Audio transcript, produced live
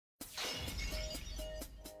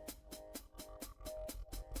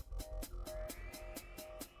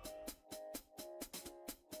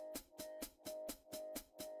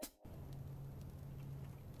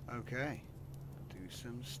Okay. Do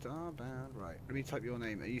some Starbound. Right. Let me type your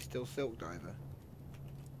name. Are you still Silk Diver?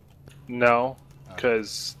 No, Oh.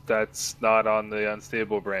 because that's not on the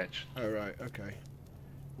unstable branch. Oh, right. Okay.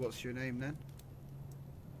 What's your name then?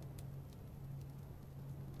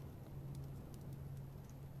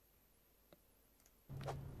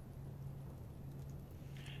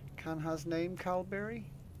 Can has name Calberry?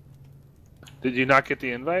 Did you not get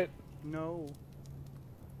the invite? No.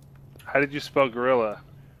 How did you spell gorilla?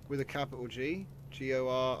 With a capital G.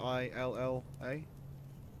 Gorilla.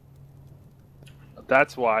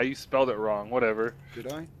 That's why you spelled it wrong. Whatever.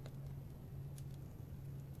 Did I?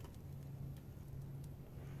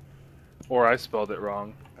 Or I spelled it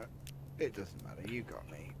wrong. It doesn't matter. You got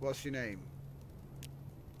me. What's your name?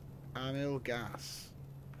 Amil Gas.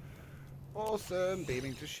 Awesome.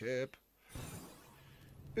 Beaming to ship.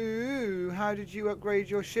 Ooh, how did you upgrade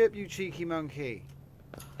your ship, you cheeky monkey?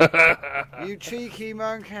 You cheeky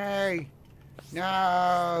monkey!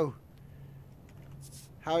 No!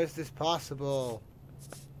 How is this possible?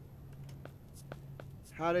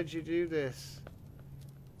 How did you do this?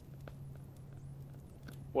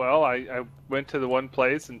 Well, I went to the one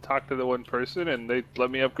place and talked to the one person, and they let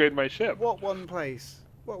me upgrade my ship. What one place?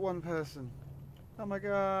 What one person? Oh my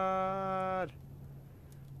god!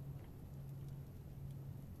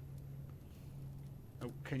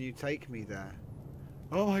 Oh, can you take me there?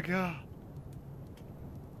 Oh my god!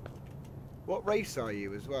 What race are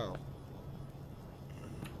you as well?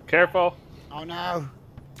 Careful. Oh no!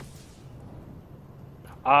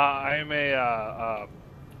 I'm a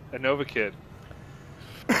Nova kid.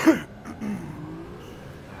 Ah.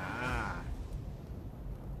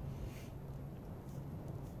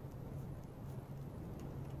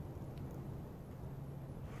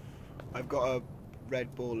 I've got a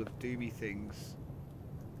red ball of doomy things.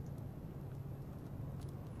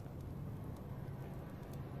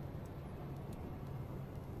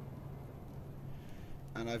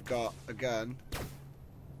 And I've got a gun.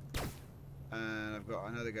 And I've got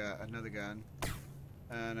another gun,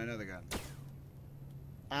 and another gun.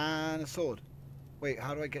 And a sword. Wait,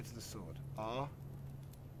 how do I get to the sword? R?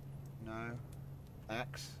 No.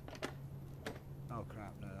 X? Oh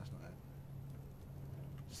crap, no, that's not it.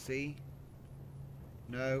 C?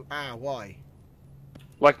 No. Ah, Y?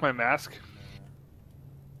 Like my mask?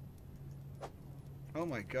 Oh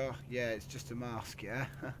my god, yeah, it's just a mask, yeah?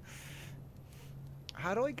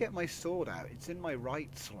 How do I get my sword out? It's in my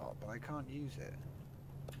right slot, but I can't use it.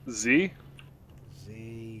 Z?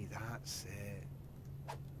 Z, that's it.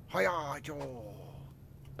 Hiya, Joe!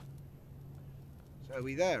 So are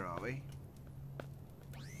we there, are we?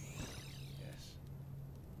 Yes.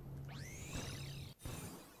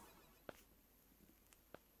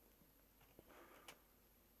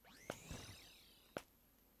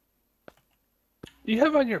 You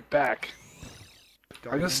have on your back.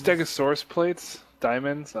 Are those Diamonds? Stegosaurus plates?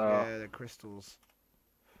 Diamonds? Oh. Yeah, they're crystals.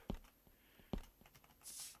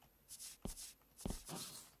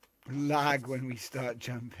 Lag when we start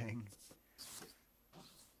jumping.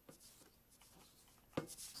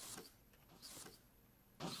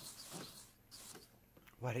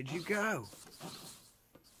 Where did you go?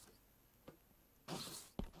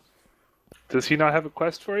 Does he not have a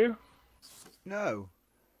quest for you? No.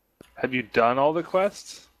 Have you done all the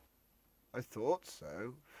quests? I thought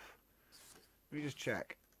so. Let me just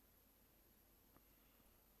check.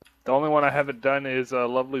 The only one I haven't done is a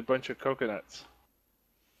lovely bunch of coconuts.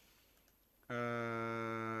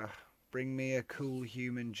 Bring me a cool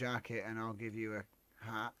human jacket and I'll give you a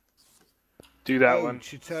hat. Do that one.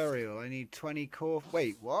 Tutorial. I need 20 core...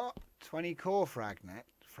 Wait, what? 20 core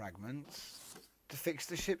fragments to fix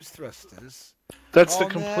the ship's thrusters? That's the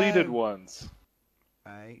completed ones.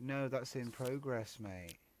 No, that's in progress,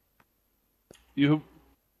 mate. You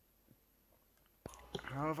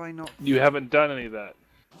How have I not... You haven't done any of that.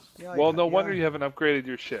 Yeah, well, no wonder you haven't upgraded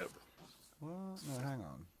your ship. What? No, hang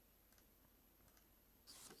on.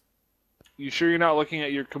 You sure you're not looking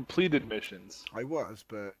at your completed missions? I was,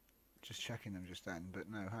 but just checking them just then. But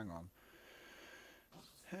no, hang on.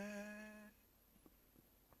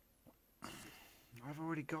 I've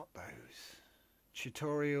already got those.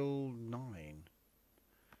 Tutorial 9.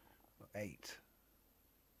 Or 8.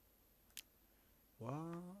 What?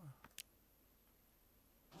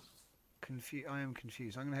 I am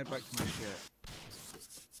confused. I'm going to head back to my ship.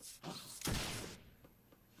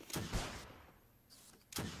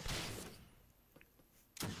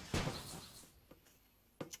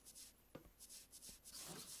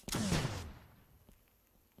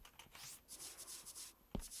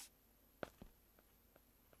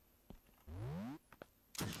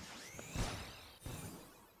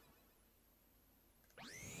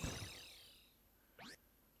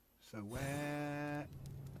 So where...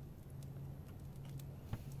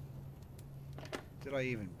 Did I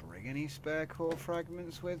even bring any spare core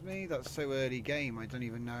fragments with me? That's so early game, I don't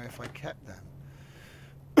even know if I kept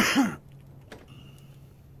them.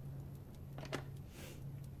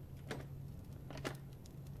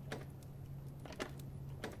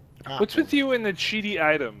 What's with you and the cheaty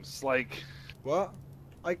items? Like... What?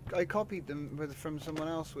 I copied them from someone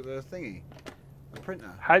else with a thingy. A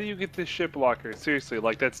printer. How do you get this ship locker? Seriously,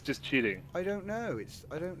 like that's just cheating. I don't know.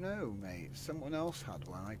 I don't know, mate. Someone else had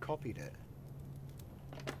one. I copied it.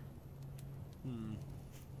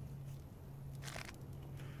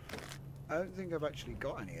 I don't think I've actually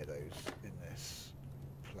got any of those in this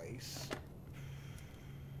place.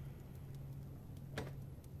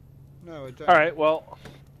 No, I don't. All right, well,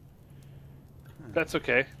 that's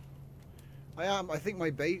okay. I think my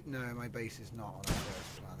base. No, my base is not on a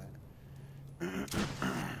first planet.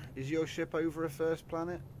 Is your ship over a first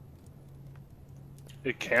planet?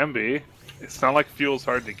 It can be. It's not like fuel's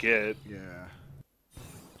hard to get. Yeah.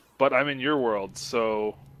 But I'm in your world,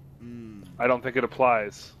 so I don't think it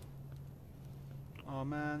applies. Oh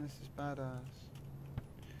man, this is badass.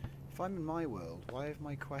 If I'm in my world, why have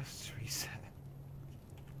my quests reset?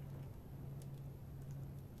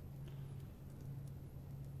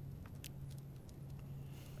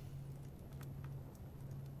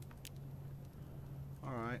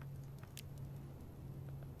 Alright.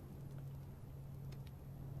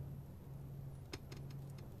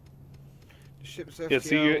 The ship's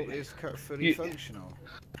FTL is fully functional.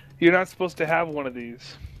 You're not supposed to have one of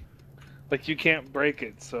these. Like, you can't break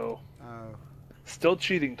it, so... Oh. Still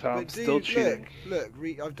cheating, Tom. But dude, still cheating. Look,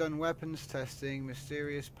 I've done weapons testing,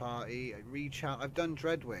 mysterious party, reach out. I've done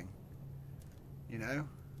Dreadwing. You know?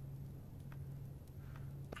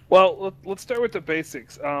 Well, let's start with the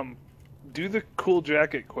basics. Do the cool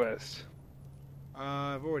jacket quest.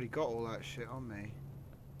 I've already got all that shit on me.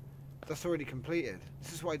 That's already completed.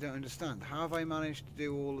 This is what I don't understand. How have I managed to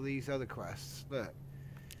do all of these other quests? Look.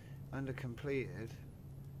 Under completed.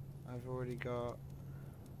 I've already got...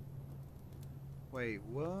 Wait,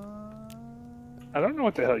 what? I don't know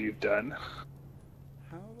what the hell you've done.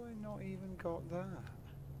 How have I not even got that?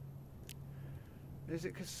 Is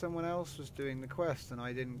it because someone else was doing the quest and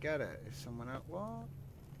I didn't get it? Is someone else... What?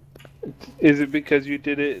 Is it because you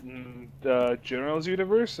did it in General's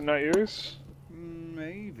universe and not yours?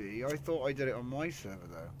 Maybe. I thought I did it on my server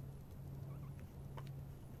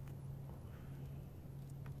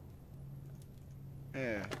though.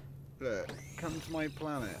 Yeah. Look. Come to my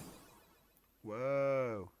planet.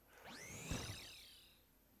 Whoa.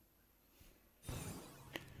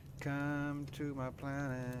 Come to my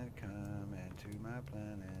planet. Come into my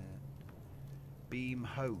planet. Beam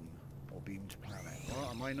home. Or beam to planet. What?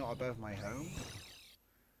 Am I not above my home?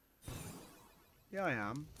 Yeah, I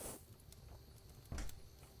am.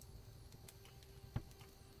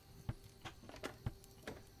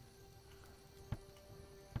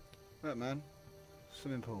 Look, man.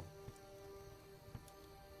 Swimming pool.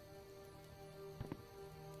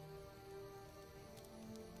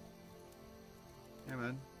 Yeah,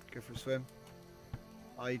 man. Go for a swim.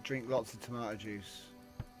 I drink lots of tomato juice.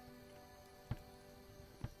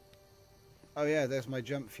 Oh yeah, there's my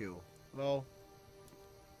jump fuel. Lol.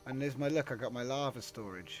 And there's my... Look, I got my lava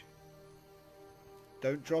storage.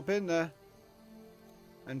 Don't drop in there.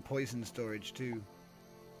 And poison storage too.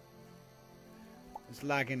 It's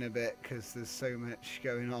lagging a bit because there's so much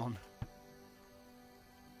going on.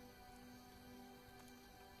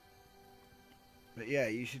 But yeah,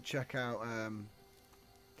 you should check out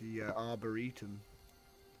the Arboretum.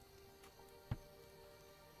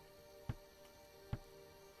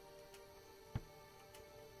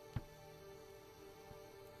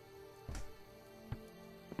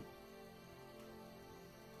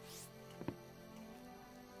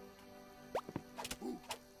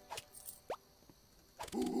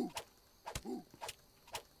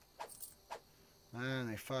 Man,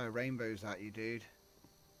 they fire rainbows at you, dude.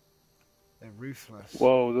 They're ruthless.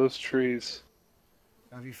 Whoa, those trees.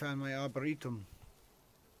 Have you found my Arboretum?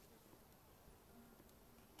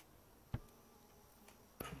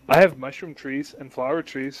 I have mushroom trees and flower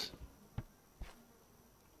trees.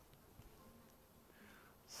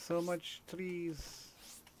 So much trees.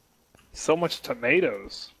 So much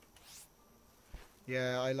tomatoes.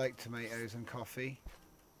 Yeah, I like tomatoes and coffee.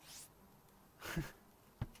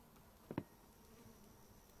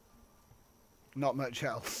 Not much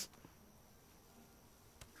else.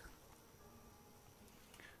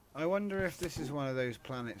 I wonder if this is one of those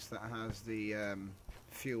planets that has the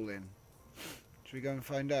fuel in. Should we go and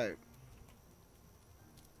find out?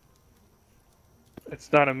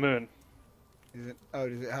 It's not a moon. Is it? Oh,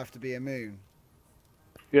 does it have to be a moon?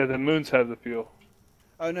 Yeah, the moons have the fuel.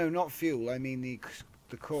 Oh no, not fuel. I mean the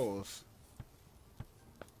cores.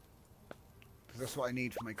 Because that's what I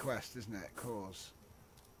need for my quest, isn't it? Cores.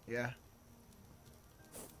 Yeah.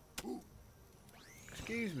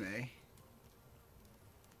 Excuse me.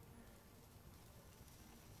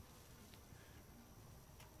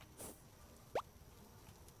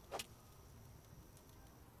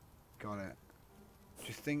 Got it. Do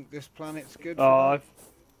you think this planet's good for that?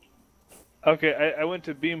 Okay, I went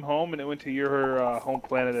to Beam Home and it went to your home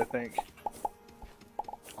planet, I think.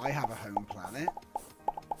 I have a home planet.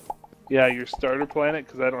 Yeah, your starter planet,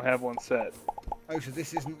 because I don't have one set. Oh, so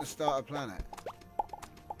this isn't the starter planet?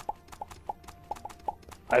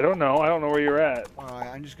 I don't know. I don't know where you're at. Alright,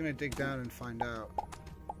 I'm just going to dig down and find out.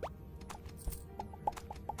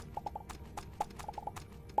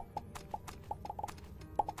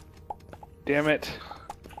 Damn it.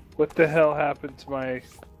 What the hell happened to my...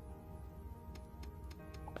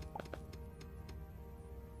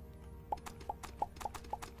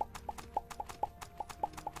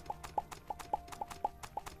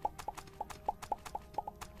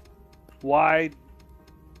 Why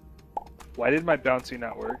did my bouncy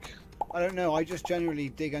not work? I don't know, I just generally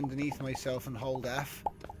dig underneath myself and hold F.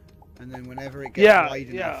 And then whenever it gets wide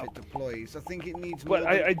enough, it deploys. I think it needs more. But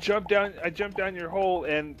I jumped down your hole,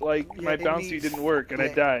 and my bouncy didn't work, and I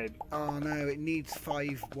died. Oh no, it needs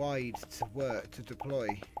 5 wide to work to deploy,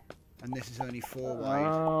 and this is only 4 wide.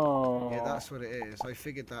 Oh. Yeah, that's what it is. I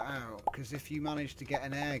figured that out because if you manage to get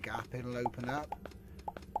an air gap, it'll open up,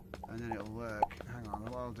 and then it'll work. Hang on,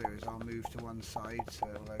 what I'll do is I'll move to one side so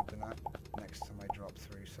it'll open up next time I drop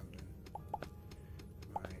through something.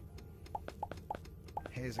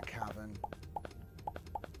 Here's a cavern.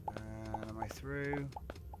 And am I through?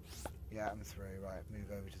 Yeah, I'm through. Right,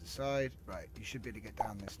 move over to the side. Right, you should be able to get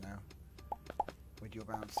down this now. With your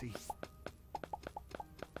bouncy.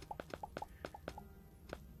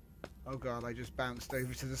 Oh god, I just bounced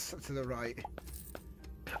over to the right.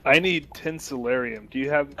 I need Tinsolarium. Do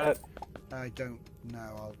you have that? I don't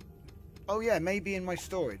know. Oh yeah, maybe in my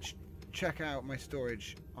storage. Check out my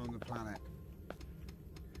storage on the planet.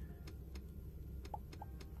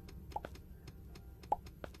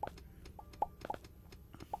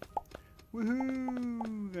 Woohoo!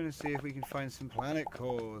 We're gonna see if we can find some planet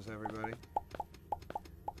cores, everybody.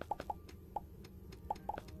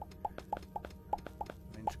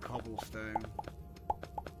 Into cobblestone.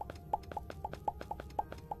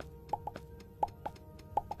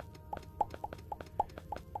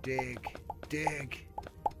 Dig, dig,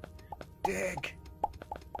 dig.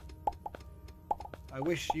 I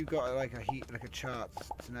wish you got like a chart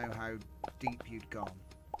to know how deep you'd gone.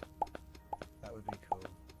 That would be cool.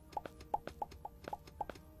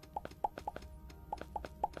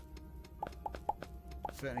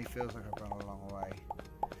 Certainly feels like I've run a long way.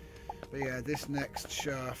 But yeah, this next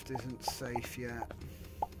shaft isn't safe yet.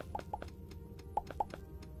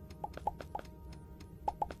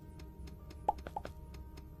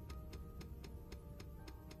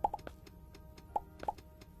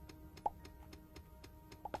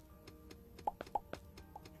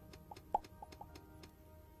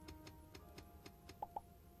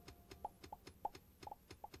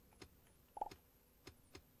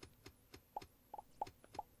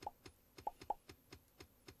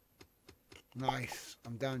 Nice.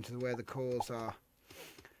 I'm down to where the cores are.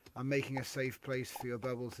 I'm making a safe place for your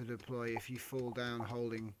bubble to deploy. If you fall down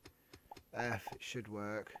holding F, it should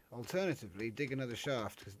work. Alternatively, dig another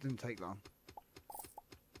shaft because it didn't take long.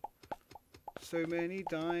 So many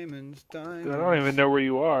diamonds, diamonds. I don't even know where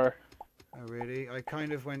you are. Oh really? I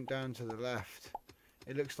kind of went down to the left.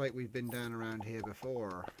 It looks like we've been down around here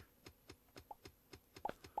before.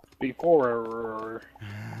 Before.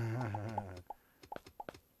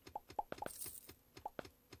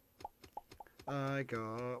 I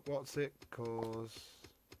got, what's it cause?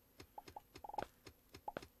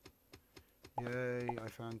 Yay, I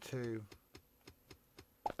found 2.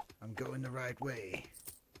 I'm going the right way.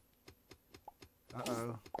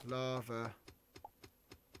 Uh-oh, lava.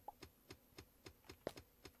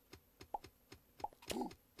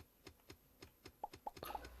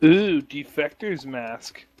 Ooh, Defector's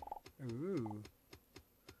Mask. Ooh.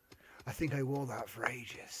 I think I wore that for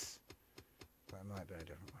ages. But it might be a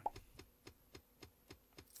different one.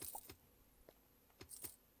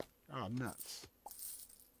 Oh, nuts.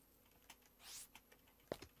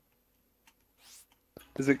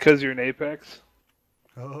 Is it because you're in Apex?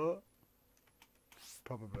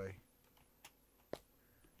 Probably.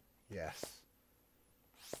 Yes.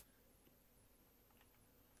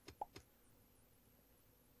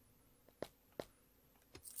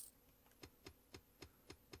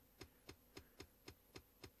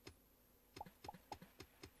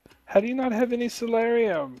 How do you not have any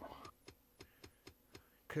solarium?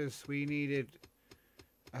 Because we needed...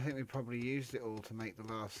 I think we probably used it all to make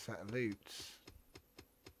the last set of loots.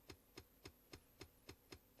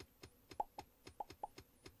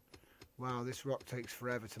 Wow, this rock takes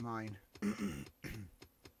forever to mine.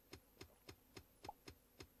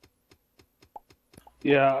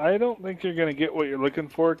 Yeah, I don't think you're gonna get what you're looking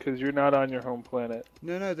for because you're not on your home planet.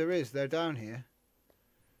 No, no, there is. They're down here.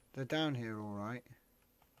 They're down here, all right.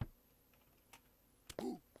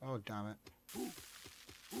 Oh, damn it.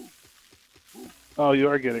 Oh, you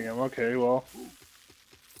are getting them. Okay, well.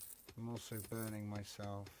 I'm also burning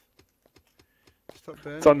myself. Stop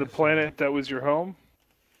burning It's on the yourself. planet that was your home?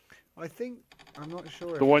 I think... I'm not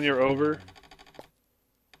sure. The one you're over?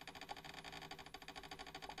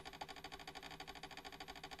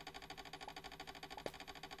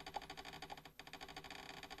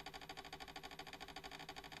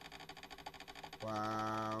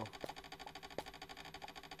 Wow.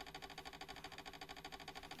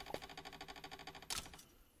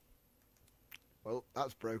 Well,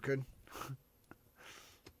 that's broken.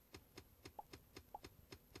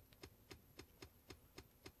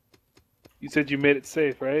 You said you made it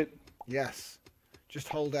safe, right? Yes. Just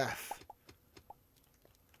hold F.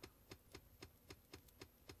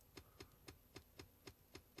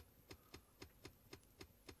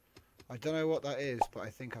 I don't know what that is, but I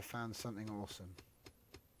think I found something awesome.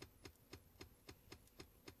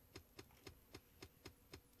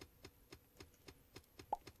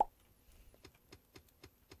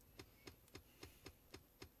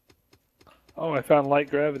 Oh, I found light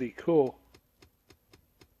gravity. Cool.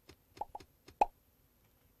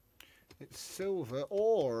 It's silver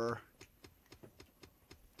or...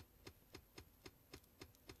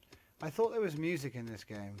 I thought there was music in this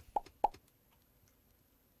game.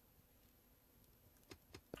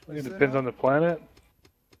 I think it depends on the planet.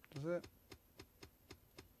 Does it?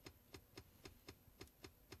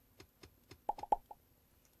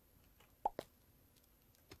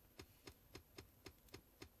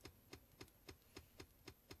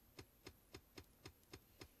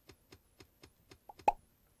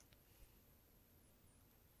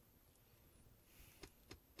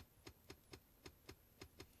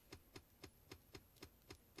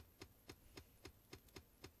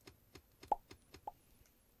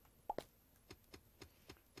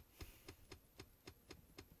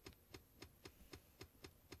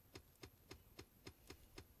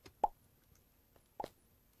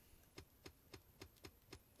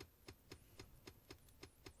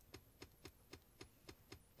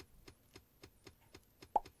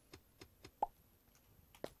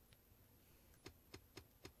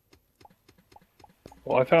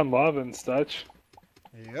 Well, I found lava and such.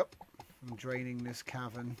 Yep. I'm draining this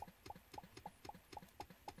cavern.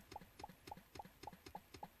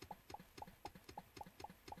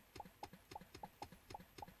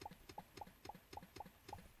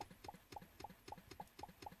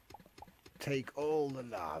 Take all the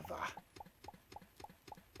lava.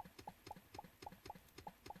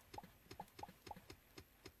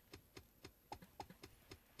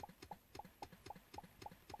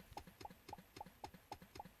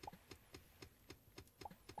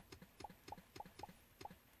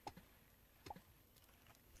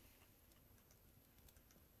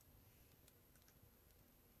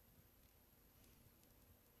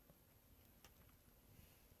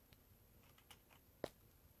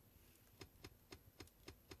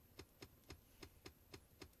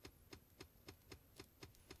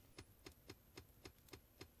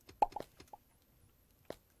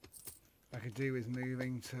 I could do with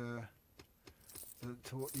moving to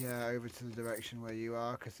yeah, over to the direction where you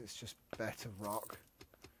are, because it's just better rock.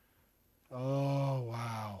 Oh,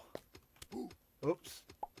 wow. Oops.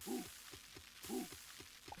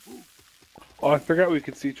 Oh, I forgot we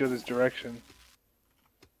could see each other's direction.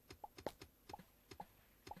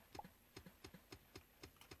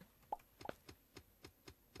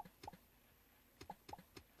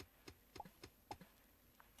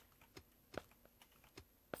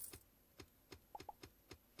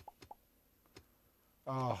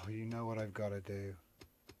 Oh, you know what I've got to do.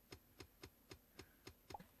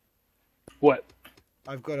 What?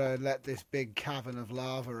 I've got to let this big cavern of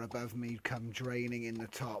lava above me come draining in the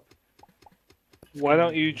top. Why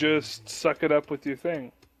don't you just suck it up with your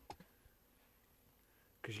thing?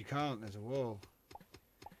 Because you can't, there's a wall.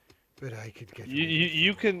 But I could get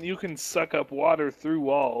You can suck up water through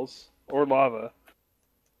walls or lava.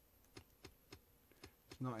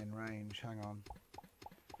 It's not in range, hang on.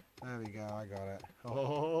 There we go, I got it.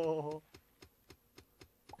 Oh.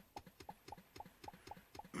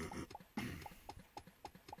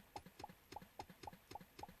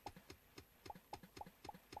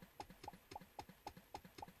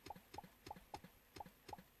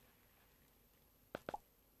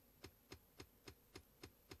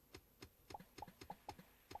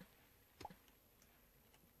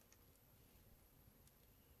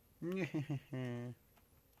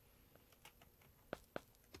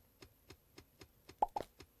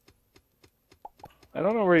 I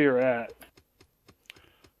don't know where you're at.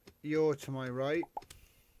 You're to my right.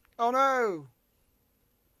 Oh no!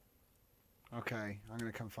 Okay, I'm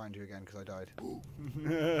going to come find you again because I died.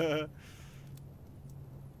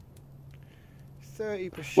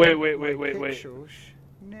 30% Wait. pixels.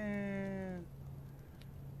 No.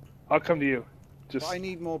 I'll come to you. But I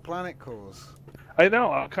need more planet cores. I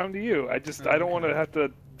know, I'll come to you. I don't want to Okay. have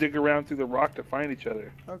to dig around through the rock to find each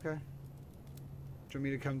other. Okay. Do you want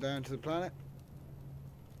me to come down to the planet?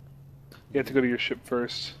 You have to go to your ship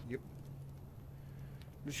first. Yep.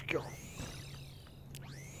 Let's go.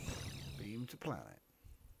 Beam to planet.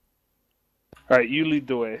 Alright, you lead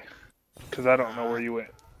the way. Because I don't know where you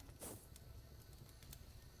went.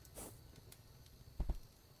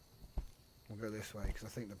 We'll go this way because I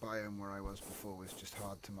think the biome where I was before was just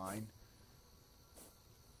hard to mine.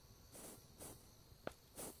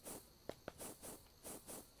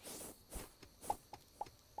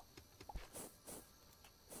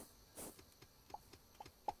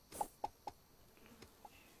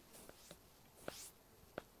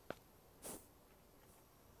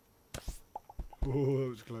 Oh, that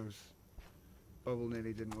was close. Bubble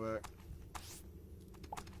nearly didn't work.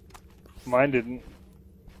 Mine didn't.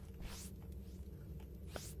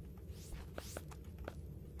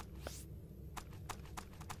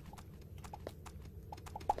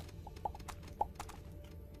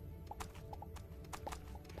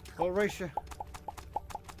 I'll race you.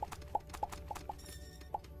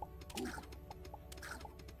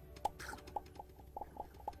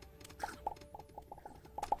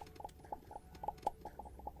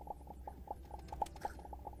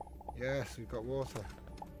 Yes, we've got water.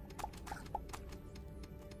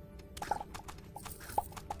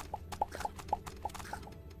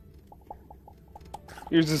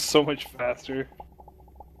 Yours is so much faster.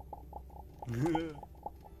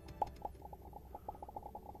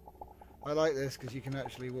 I like this because you can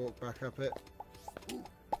actually walk back up it.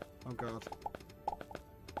 Oh god.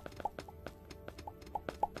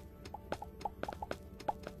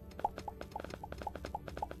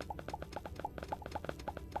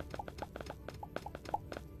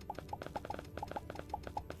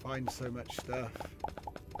 Find so much stuff.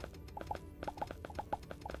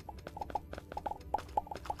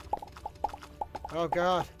 Oh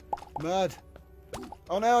god. Mud.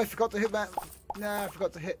 Oh no, I forgot to hit that. No, I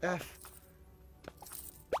forgot to hit F.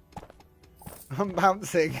 I'm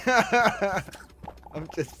bouncing. I'm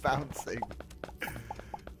just bouncing.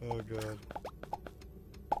 Oh god.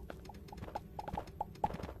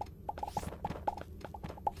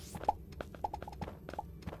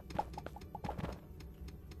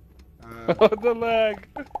 The lag.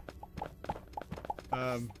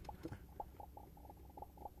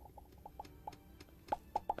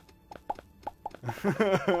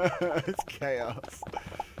 It's chaos.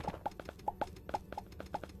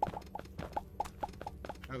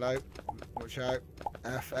 Hello. Watch out.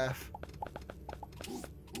 FF.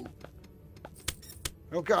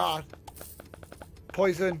 Oh god.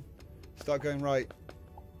 Poison. Start going right.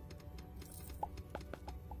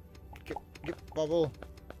 Get bubble.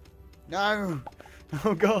 No!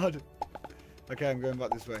 Oh god! Okay, I'm going back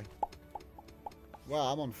this way.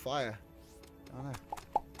 Wow, I'm on fire. Oh no.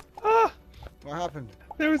 Ah! What happened?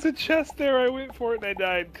 There was a chest there, I went for it and I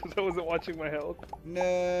died because I wasn't watching my health.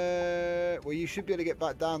 No. Well, you should be able to get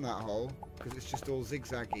back down that hole because it's just all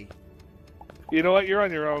zigzaggy. You know what? You're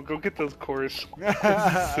on your own. Go get those cores. This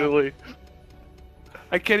is silly.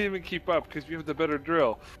 I can't even keep up because you have the better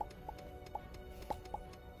drill.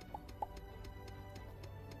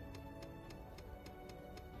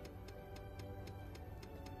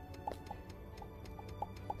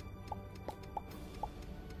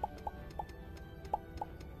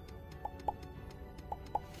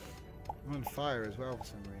 I'm on fire as well for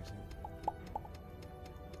some reason.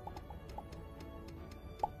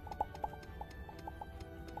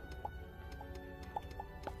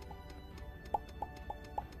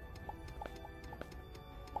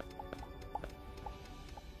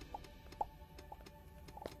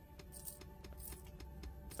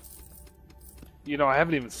 You know, I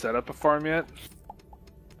haven't even set up a farm yet.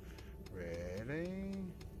 Really?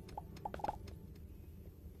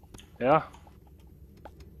 Yeah.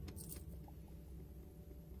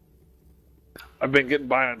 I've been getting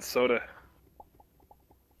by on soda.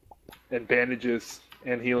 And bandages.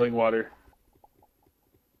 And healing water.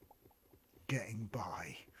 Getting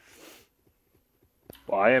by.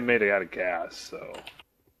 Well, I am made out of gas, so...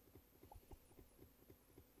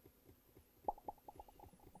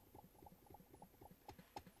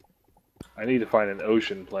 I need to find an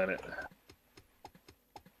ocean planet.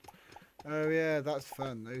 Oh yeah, that's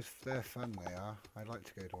fun. They're fun, they are. I'd like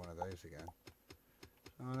to go to one of those again.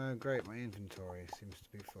 Oh no, great, my inventory seems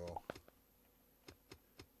to be full.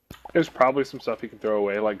 There's probably some stuff you can throw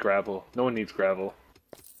away, like gravel. No one needs gravel.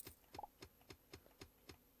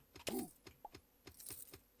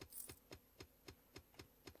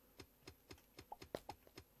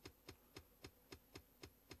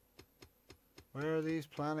 Where are these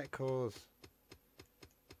planet cores?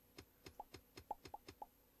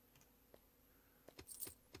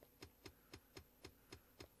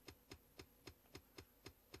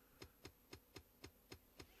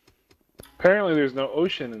 Apparently there's no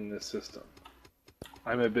ocean in this system.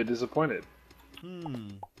 I'm a bit disappointed.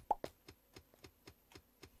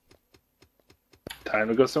 Time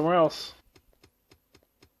to go somewhere else.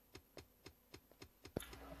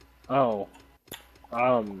 Oh.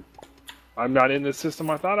 I'm not in the system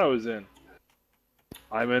I thought I was in.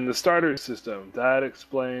 I'm in the starter system. That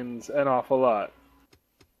explains an awful lot.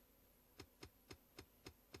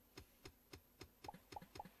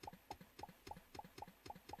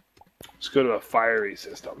 Let's go to a fiery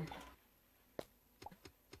system.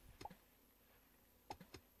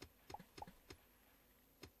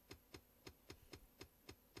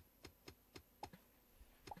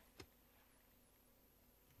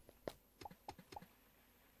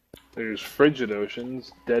 There's frigid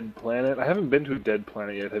oceans, dead planet. I haven't been to a dead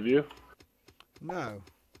planet yet, have you? No.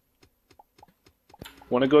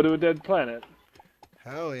 Want to go to a dead planet?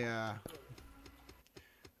 Hell yeah.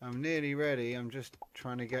 I'm nearly ready. I'm just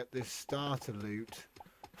trying to get this starter loot.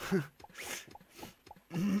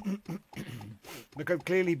 Look, I've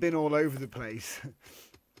clearly been all over the place.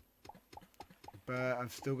 But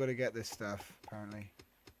I've still got to get this stuff, apparently.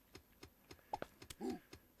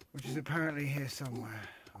 Which is apparently here somewhere.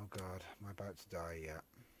 Oh god, am I about to die yet?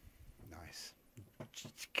 Nice.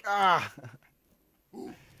 Ah!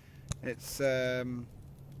 It's,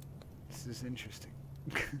 this is interesting.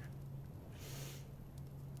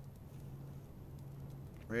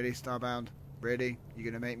 Really, Starbound? Really? You're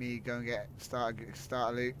gonna make me go and start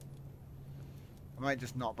a loot? I might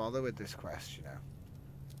just not bother with this quest, you know.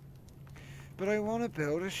 But I want to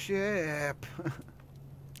build a ship.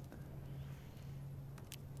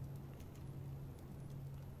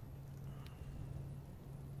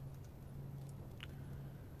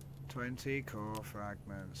 20 core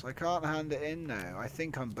fragments. I can't hand it in now. I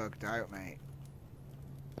think I'm bugged out, mate.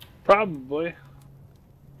 Probably.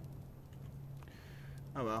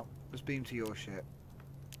 Oh well, let's beam to your ship.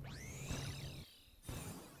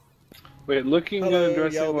 Wait, looking Hello, good and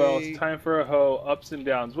dressing Yelby. well. It's time for a hoe. Ups and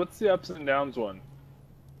downs. What's the ups and downs one?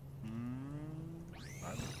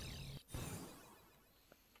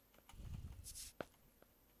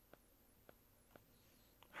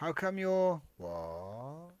 How come you're...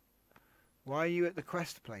 What? Why are you at the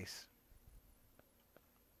quest place?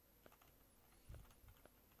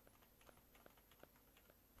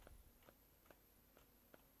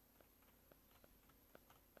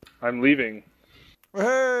 I'm leaving. Hey!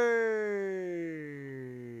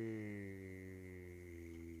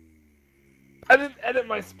 I didn't edit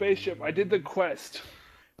my spaceship. I did the quest.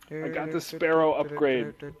 I got the Sparrow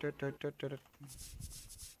upgrade.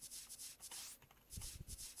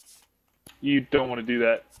 You don't want to do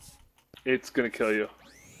that. It's gonna kill you.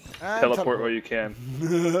 Teleport where you can.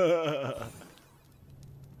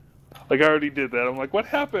 Like I already did that. I'm like, what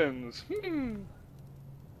happens?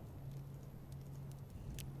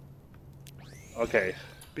 Okay,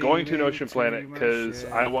 going to an ocean planet because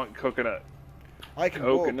I want coconut. I can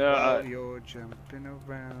coconut. Walk while you're jumping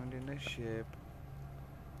around in a ship.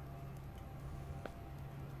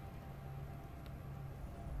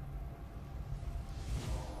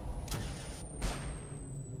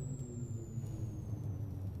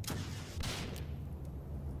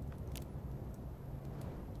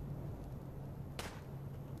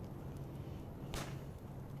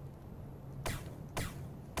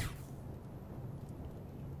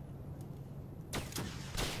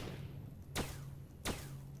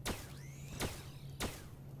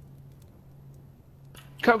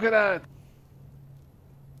 Coconut!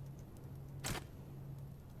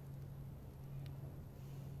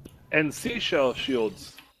 And seashell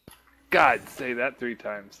shields. God, say that 3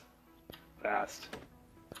 times. Fast.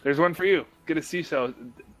 There's one for you. Get a seashell.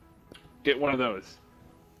 Get one of those.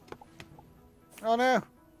 Oh no!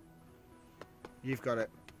 You've got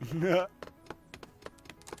it.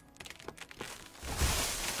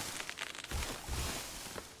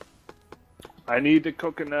 I need the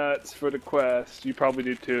coconuts for the quest. You probably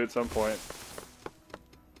do too at some point.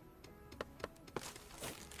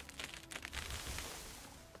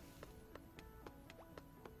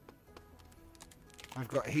 I've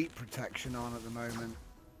got heat protection on at the moment.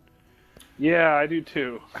 Yeah, I do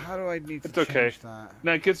too. How do I need to It's okay. change that?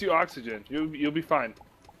 No, it gives you oxygen. You'll be fine.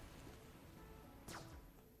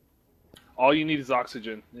 All you need is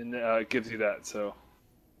oxygen, and it gives you that. So.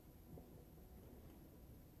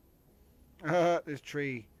 This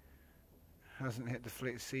tree hasn't hit the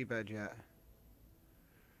seabed yet.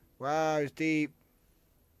 Wow, it's deep.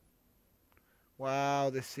 Wow,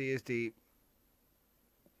 this sea is deep.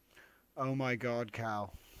 Oh my god,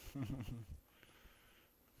 Cal.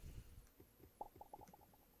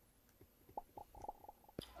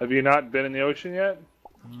 Have you not been in the ocean yet?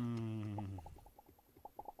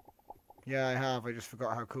 Yeah, I have. I just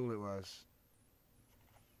forgot how cool it was.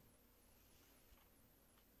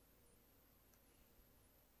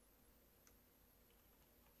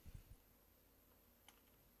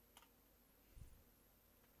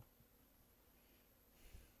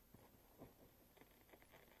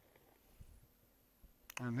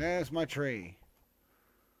 And there's my tree.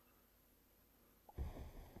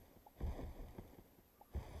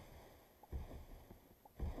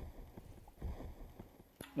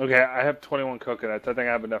 Okay, I have 21 coconuts. I think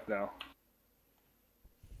I have enough now.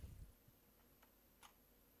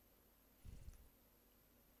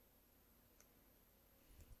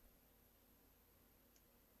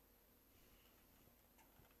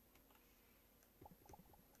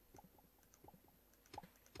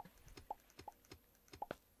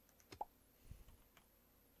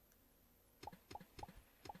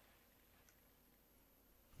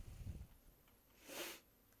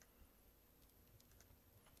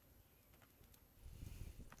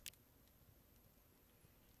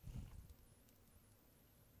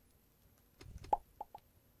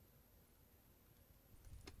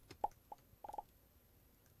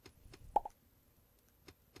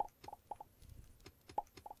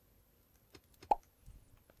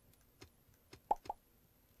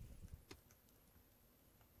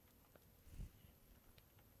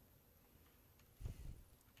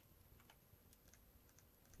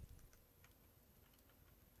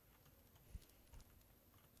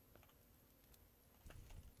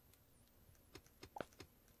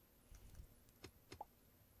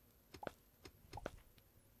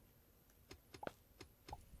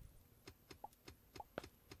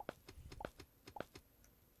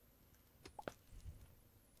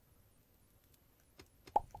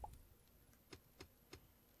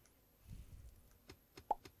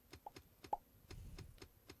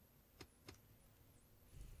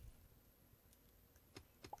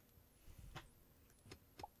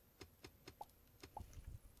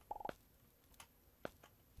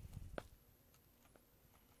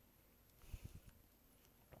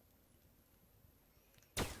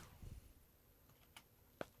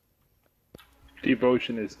 Deep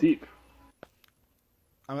ocean is deep.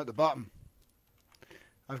 I'm at the bottom.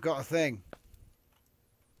 I've got a thing.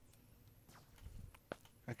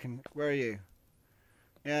 I can... Where are you?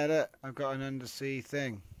 Yeah, look. I've got an undersea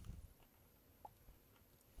thing.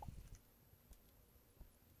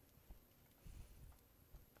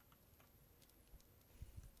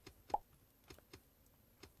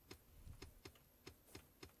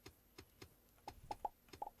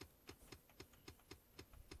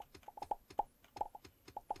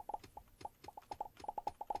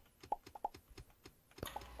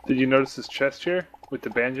 Did you notice this chest here with the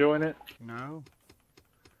banjo in it? No.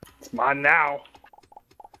 It's mine now.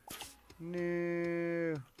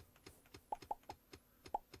 No.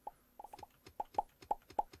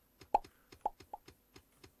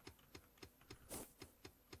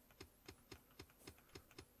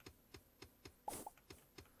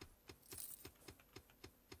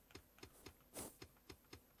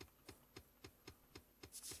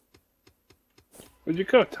 Where'd you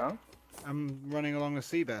go, Tom? I'm running along the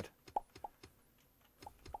seabed.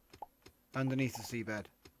 Underneath the seabed.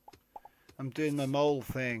 I'm doing my mole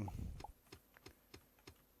thing.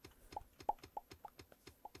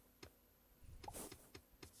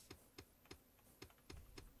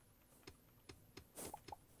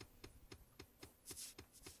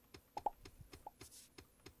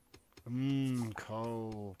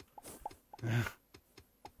 Coal.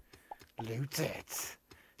 Loot it.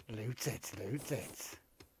 Loot it, loot it.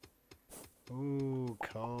 Ooh,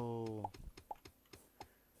 coal.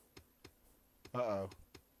 Uh-oh.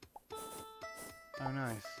 Oh,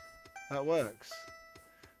 nice. That works.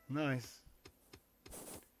 Nice.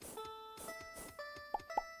 Do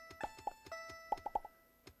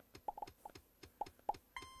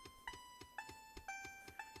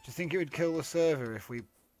you think it would kill the server if we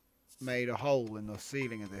made a hole in the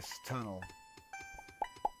ceiling of this tunnel?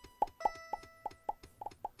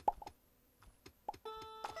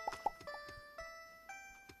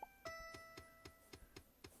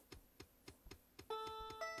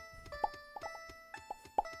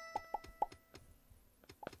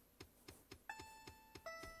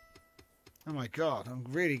 Oh my god, I'm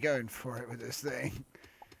really going for it with this thing.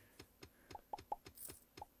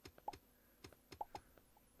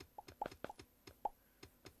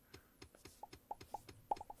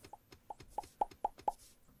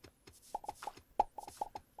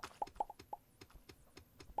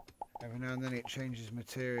 Every now and then it changes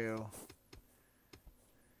material.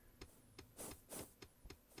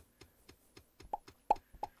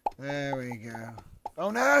 There we go. Oh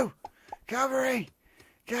no! Cavalry!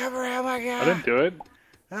 Cavalry, oh my god! I didn't do it.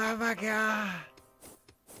 Oh my god!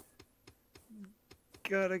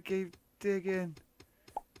 Gotta keep digging.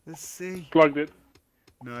 Let's see. Plugged it.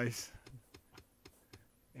 Nice.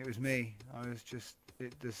 It was me. I was just...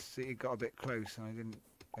 It got a bit close and I didn't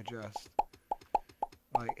adjust.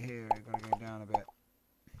 Like here, I've got to go down a bit.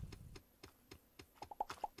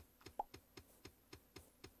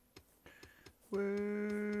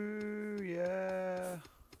 Woo, yeah.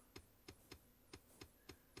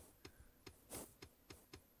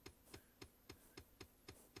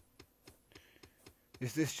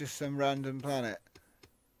 Is this just some random planet?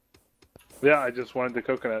 Yeah, I just wanted the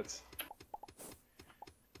coconuts.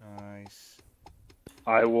 Nice.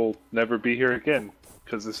 I will never be here again,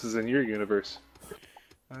 because this is in your universe.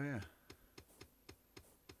 Oh yeah.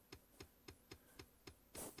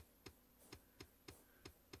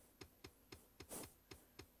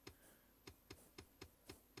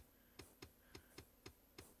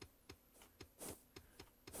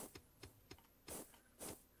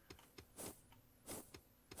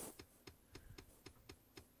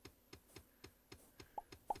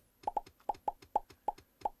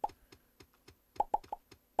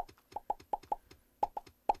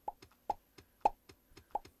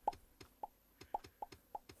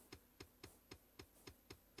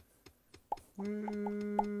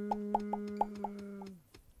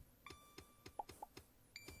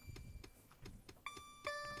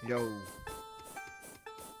 Yo.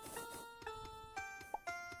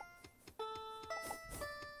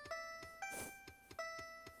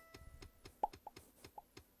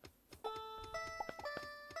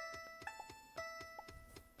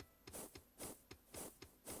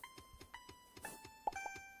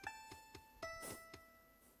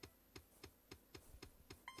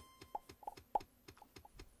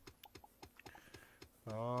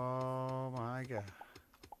 Oh my god.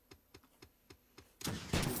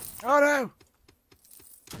 Oh no!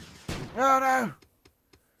 Oh no!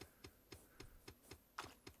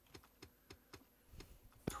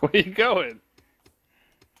 Where you going?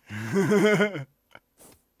 I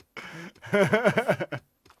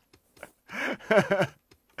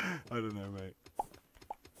don't know, mate.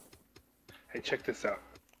 Hey, check this out.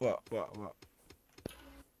 What?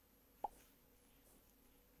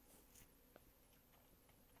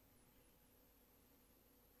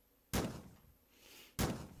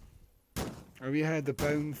 Have you heard the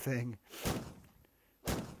bone thing?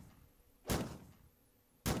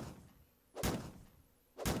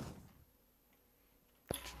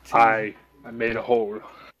 I made a hole.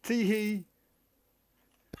 Tee-hee.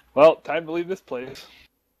 Well, time to leave this place.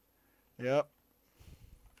 Yep.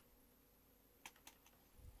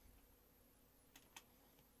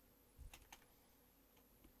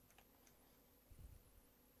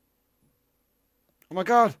 Oh my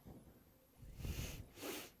god!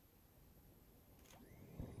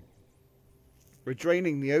 We're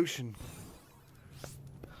draining the ocean.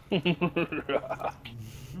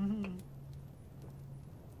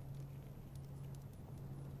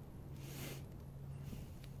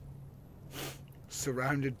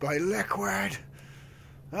 Surrounded by liquid.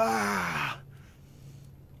 Ah!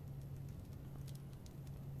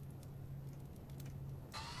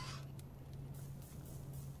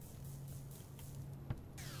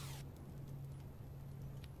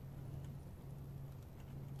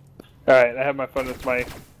 Alright, I have my fun with my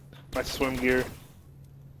swim gear.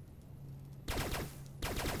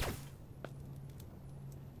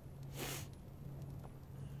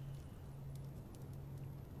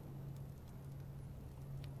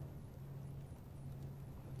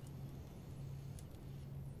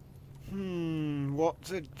 What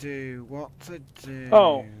to do? What to do?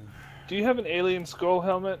 Oh, do you have an alien skull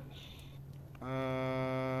helmet?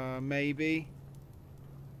 Maybe.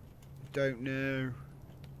 Don't know.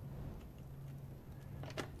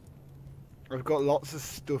 I've got lots of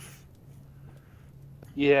stuff.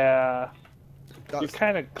 Yeah. That's You're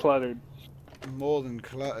kind of cluttered. more than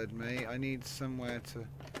cluttered, mate. I need somewhere to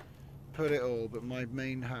put it all, but my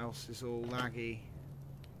main house is all laggy.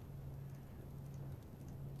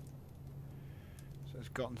 So it's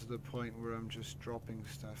gotten to the point where I'm just dropping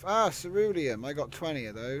stuff. Ah, ceruleum. I got 20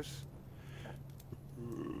 of those.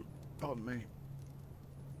 Pardon me.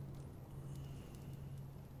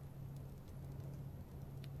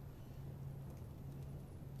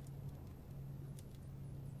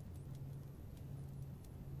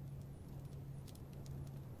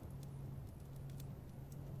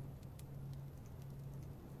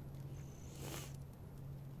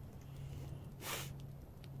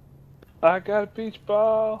 I got a beach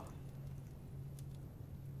ball.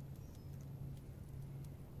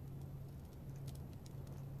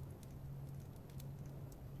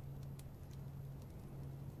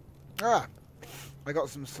 Ah, I got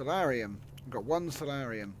some solarium. I got 1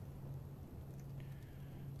 solarium.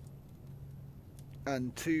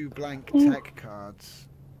 And 2 blank tech cards.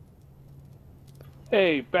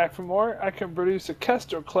 Hey, back for more? I can produce a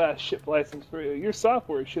Kestrel-class ship license for you. Your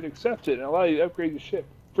software should accept it and allow you to upgrade your ship.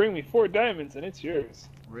 Bring me 4 diamonds and it's yours.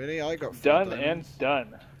 Really? I got 4 done diamonds. and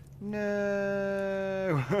done.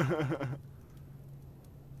 No.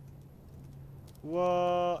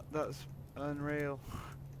 What? That's unreal.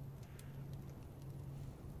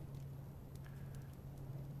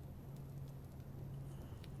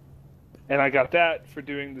 And I got that for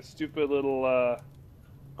doing the stupid little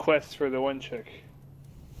quest for the one chick.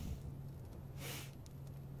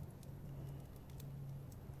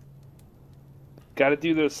 Gotta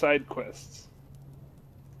do those side quests.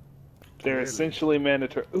 They're Really? essentially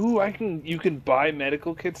mandatory. Ooh, you can buy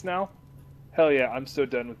medical kits now? Hell yeah, I'm so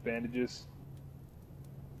done with bandages.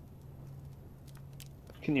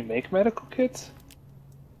 Can you make medical kits?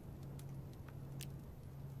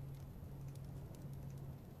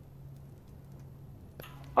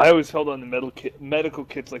 I always held on to medical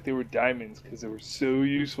kits like they were diamonds because they were so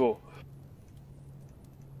useful.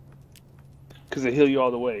 Because they heal you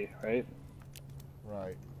all the way, right?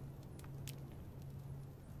 Right.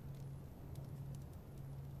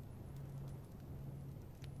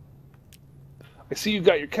 I see you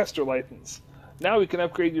got your Kester license. Now we can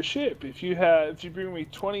upgrade your ship. If you bring me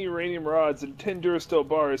 20 uranium rods and 10 Durasteel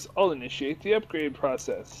bars, I'll initiate the upgrade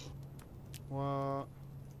process. What?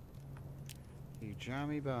 You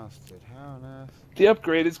jammy bastard. How on earth? The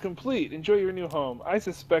upgrade is complete. Enjoy your new home. I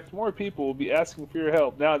suspect more people will be asking for your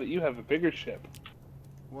help now that you have a bigger ship.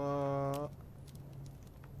 What?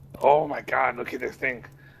 Oh my god, look at this thing.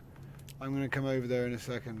 I'm going to come over there in a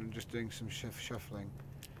second. I'm just doing some shuffling.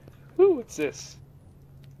 Ooh, what's this?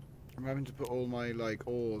 I'm having to put all my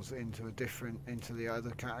ores into the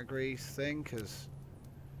other categories thing because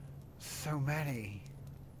so many.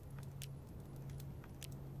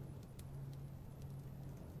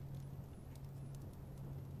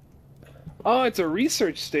 Oh, it's a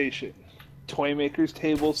research station. Toy maker's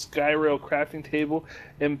table, Skyrail crafting table,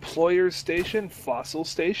 employer's station, fossil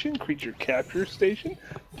station, creature capture station,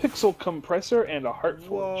 pixel compressor, and a heart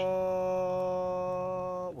forge.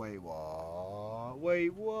 What? Wait, what?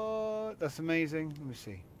 Wait, what? That's amazing. Let me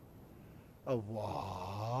see. A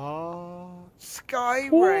what?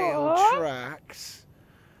 Skyrail tracks.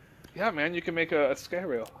 Yeah, man, you can make a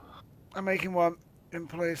Skyrail. I'm making one.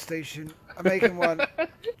 Employer station. I'm making one.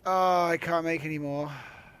 Oh, I can't make any more.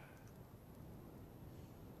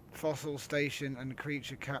 Fossil station and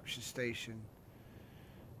creature capture station.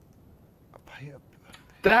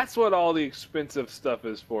 That's what all the expensive stuff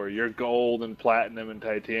is for. Your gold and platinum and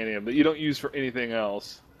titanium that you don't use for anything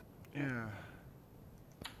else. Yeah.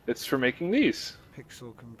 It's for making these.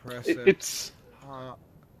 Pixel compressor. It's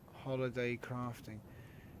holiday crafting.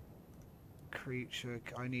 Creature.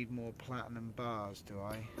 I need more platinum bars, do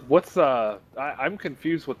I? What's I'm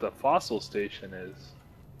confused what the fossil station is.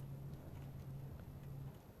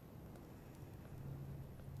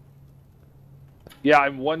 Yeah,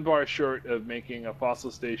 I'm 1 bar short of making a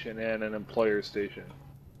fossil station and an employer station.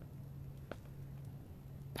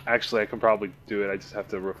 Actually, I can probably do it. I just have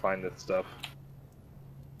to refine this stuff.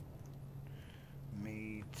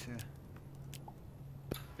 Me too.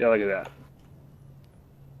 Yeah, look at that.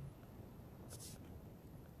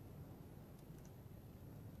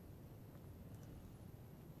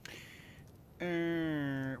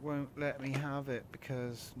 Won't let me have it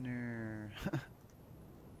because no.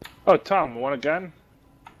 Oh, Tom, want a gun?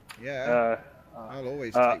 Yeah. I'll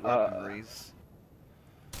always take weaponries.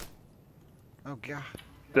 Oh god.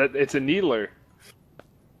 It's a needler.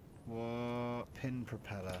 What? Pin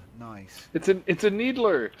propeller. Nice. It's a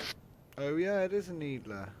needler. Oh yeah, it is a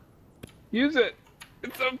needler. Use it.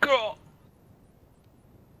 It's so cool.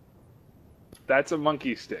 That's a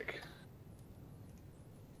monkey stick.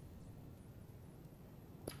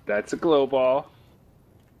 That's a glow ball.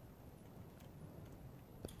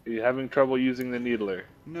 Are you having trouble using the needler?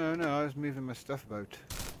 No, I was moving my stuff about.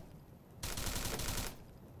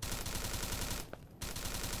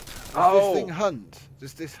 Does this thing hunt?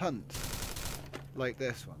 Does this hunt? Like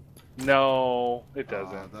this one? No, it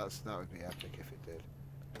doesn't. That would be epic if it did.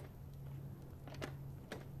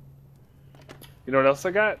 You know what else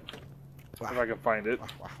I got? If I can find it.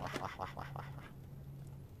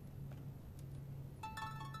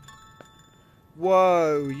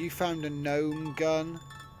 Whoa, you found a gnome gun?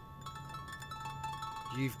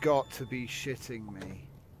 You've got to be shitting me.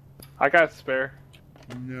 I got a spare.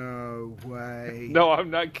 No way. No,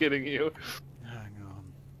 I'm not kidding you. Hang on.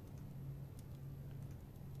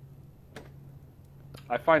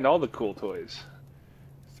 I find all the cool toys.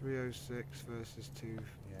 306 versus 2. Yeah,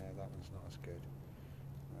 that one's not as good.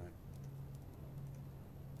 Right.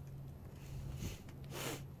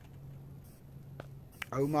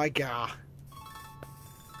 Oh my god.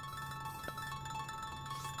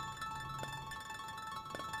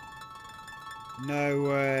 No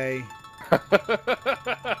way.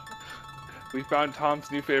 We found Tom's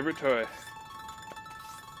new favorite toy.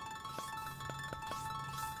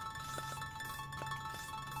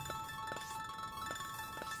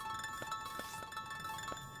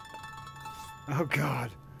 Oh god.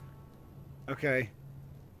 Okay.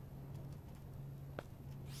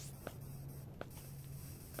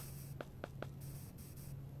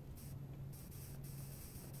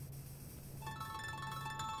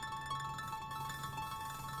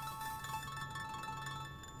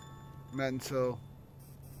 Mental.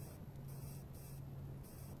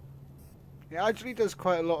 It actually does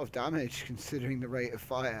quite a lot of damage considering the rate of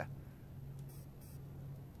fire.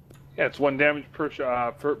 Yeah, it's 1 damage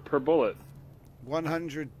per bullet.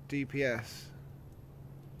 100 DPS.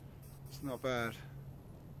 It's not bad.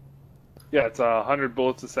 Yeah, it's 100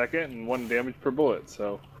 bullets a second and 1 damage per bullet.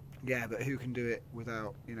 So. Yeah, but who can do it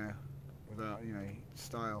without,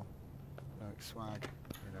 style, like swag?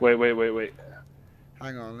 You know? Wait.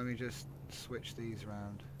 Hang on, let me just switch these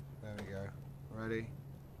around. There we go. Ready?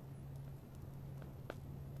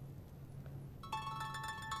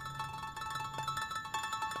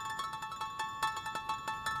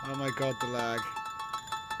 Oh my god, the lag.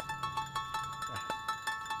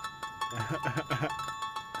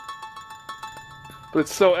 But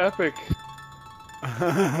it's so epic.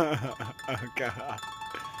 Oh god.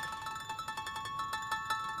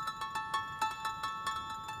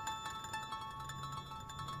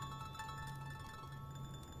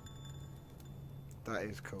 That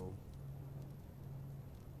is cool.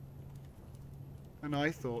 And I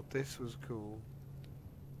thought this was cool.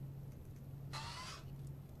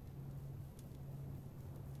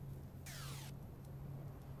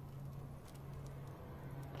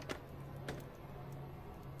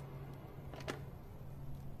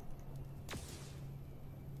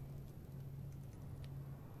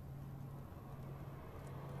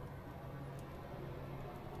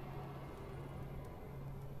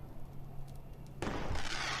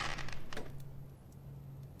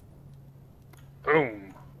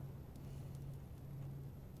 Boom.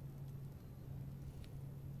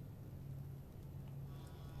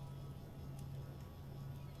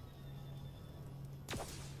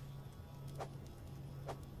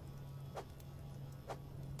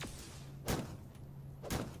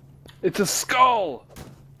 It's a skull!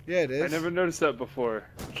 Yeah, it is. I never noticed that before.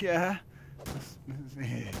 Yeah.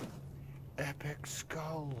 Epic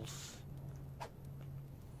skulls.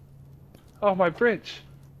 Oh, my bridge.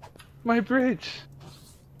 My bridge.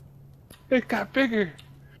 It got bigger.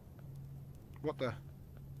 What the?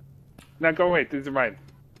 Now go away. These are mine.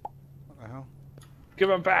 What the hell? Give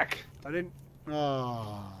them back. I didn't.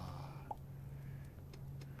 Oh.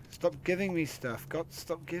 Stop giving me stuff. God,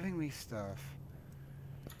 stop giving me stuff.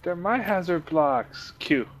 They're my hazard blocks.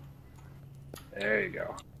 Q. There you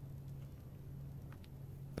go.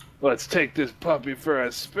 Let's take this puppy for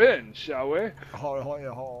a spin, shall we?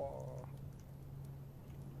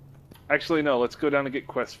 Actually, no. Let's go down and get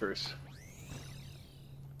quests first.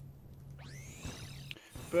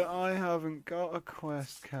 But I haven't got a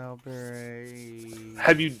quest, Calberry.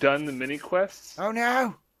 Have you done the mini quests? Oh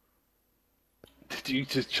no! Did you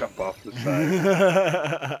just jump off the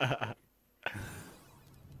side?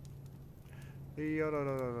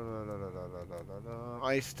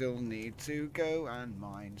 I still need to go and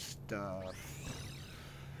mine stuff.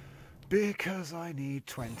 Because I need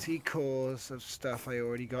 20 cores of stuff I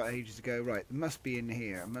already got ages ago. Right, it must be in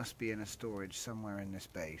here. It must be in a storage somewhere in this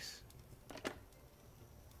base.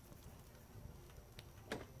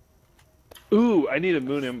 Ooh, I need a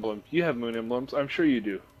moon emblem. You have moon emblems. I'm sure you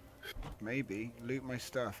do. Maybe. Loot my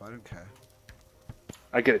stuff. I don't care.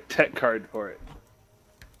 I get a tech card for it.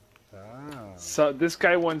 Ah. So this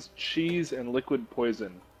guy wants cheese and liquid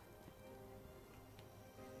poison.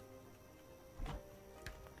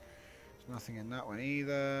 There's nothing in that one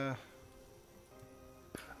either.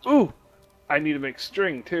 Ooh, I need to make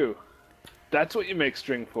string too. That's what you make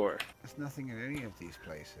string for. There's nothing in any of these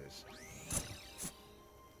places.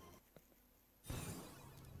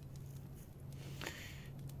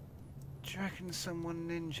 Do you reckon someone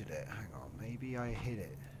ninja'd it? Hang on, maybe I hit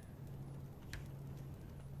it.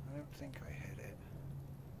 I don't think I hit it.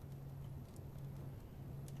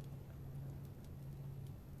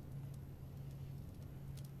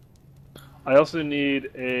 I also need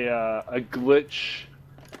a glitch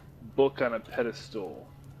book on a pedestal.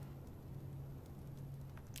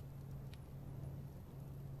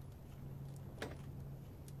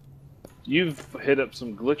 You've hit up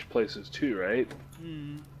some glitch places too, right?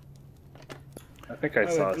 Hmm. I think I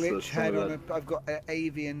saw A glitch some head of on that. a. I've got an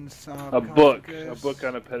avian A book sarcophagus.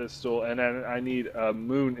 on a pedestal, and then I need a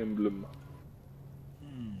moon emblem.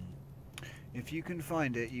 Hmm. If you can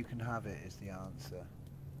find it, you can have it. Is the answer.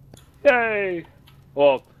 Yay!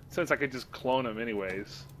 Well, since I could just clone them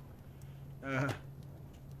anyways.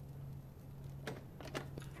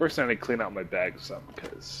 First, I need to clean out my bag some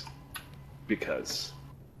because.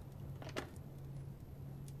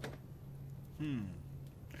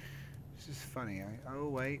 This is funny. Oh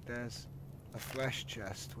wait, there's a flesh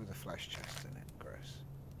chest with a flesh chest in it. Gross.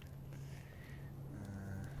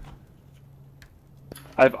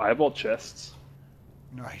 I have eyeball chests.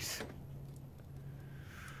 Nice.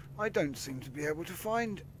 I don't seem to be able to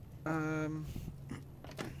find.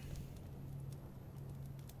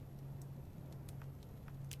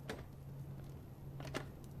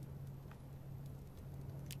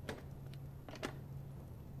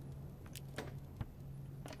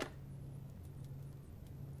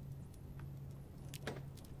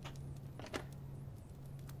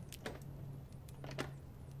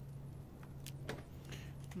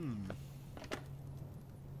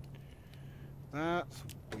 That's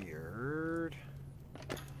weird.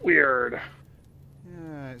 Weird.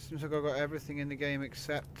 Yeah, it seems like I've got everything in the game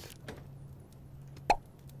except.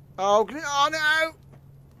 Oh no!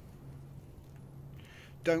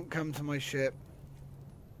 Don't come to my ship.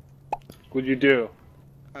 What'd you do?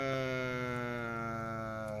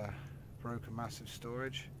 Broken massive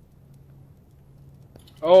storage.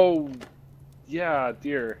 Oh, yeah,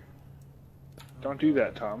 dear. Don't do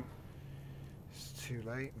that, Tom. It's too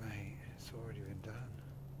late, mate. It's already been done.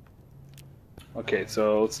 Okay,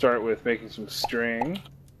 so let's start with making some string.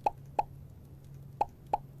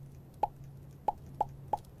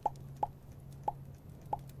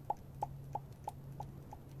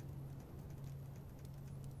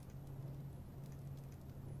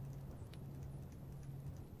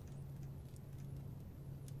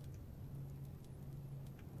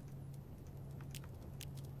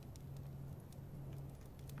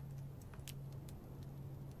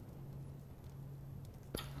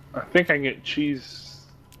 I think I can get cheese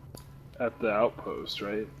at the outpost,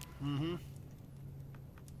 right? Mm-hmm.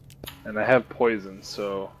 And I have poison,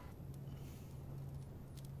 so...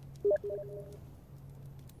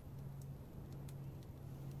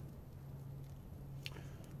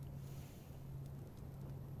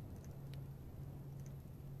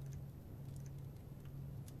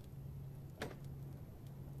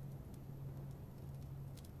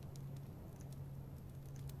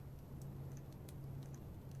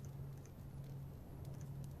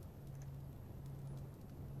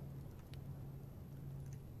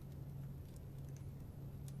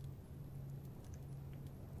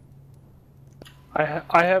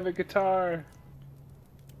 I have a guitar!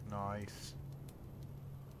 Nice.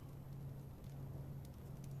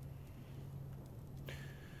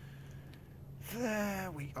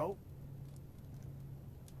 There we go.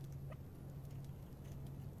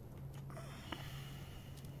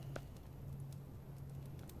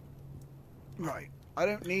 Right. I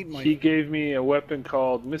don't need my... He gave me a weapon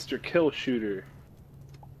called Mr. Kill Shooter.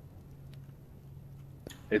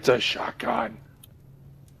 It's a shotgun.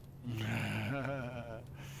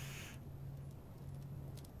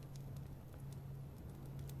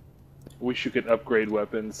 Wish you could upgrade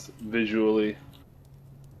weapons visually.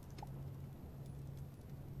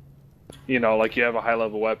 You know, like you have a high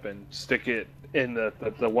level weapon, stick it in the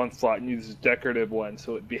one slot and use a decorative one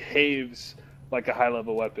so it behaves like a high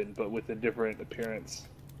level weapon but with a different appearance.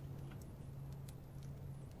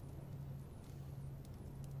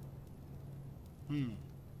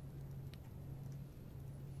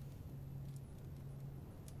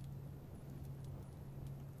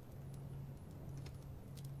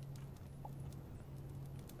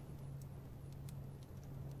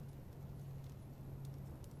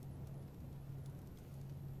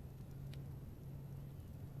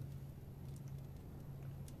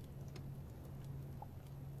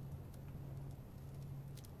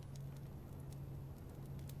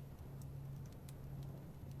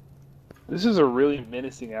 This is a really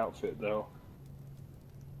menacing outfit, though.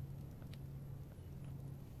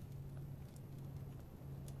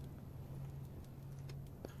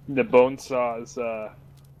 The Bonesaw's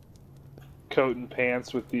coat and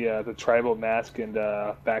pants with the tribal mask and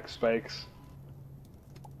back spikes.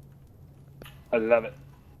 I love it.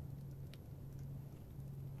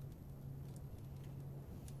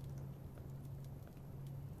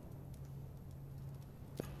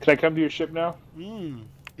 Can I come to your ship now?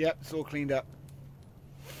 Yep, it's all cleaned up.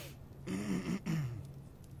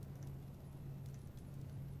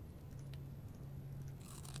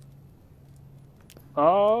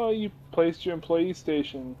 Oh, you placed your employee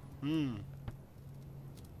station.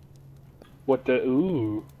 What the...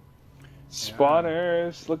 Ooh.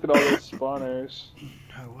 Spawners. Yeah. Look at all those spawners.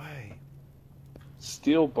 No way.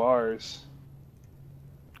 Steel bars.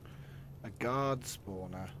 A guard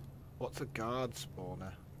spawner. What's a guard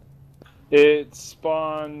spawner? It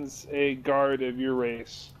spawns a guard of your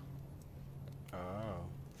race. Oh.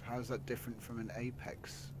 How's that different from an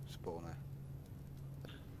Apex spawner?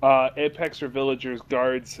 Apex or villagers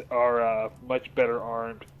guards are much better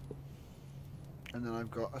armed. And then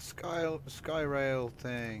I've got a sky rail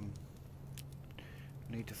thing.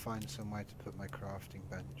 I need to find somewhere to put my crafting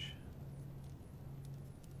bench.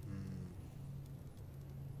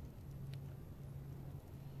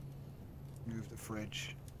 Move the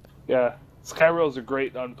fridge. Yeah, sky rails are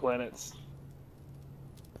great on planets.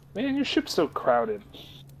 Man, your ship's so crowded.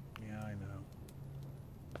 Yeah, I know.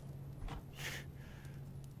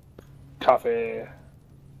 Coffee.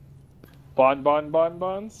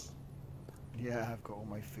 Bonbons? Yeah, I've got all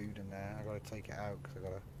my food in there. I gotta take it out because I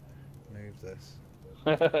gotta move this.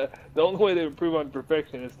 The only way to improve on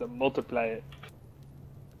perfection is to multiply it.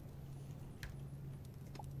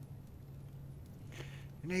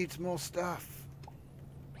 It needs more stuff.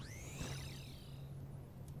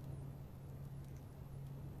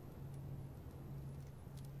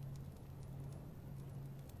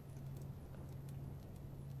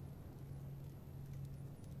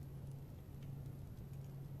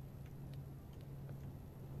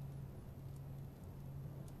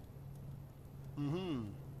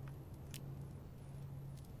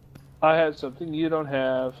 I have something you don't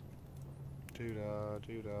have.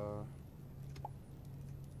 Doodah.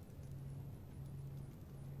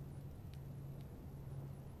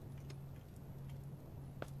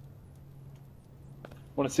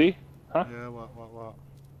 Want to see? Huh? Yeah, what?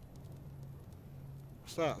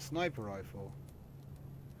 What's that? Sniper rifle?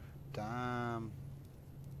 Damn.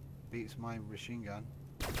 Beats my machine gun.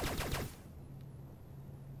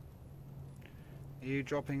 Are you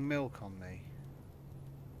dropping milk on me?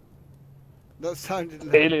 That sounded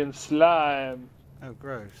like... Alien slime. Oh,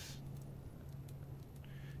 gross.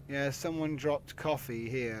 Yeah, someone dropped coffee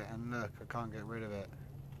here, and look, I can't get rid of it.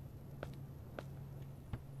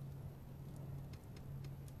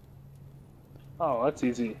 Oh, that's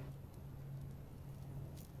easy.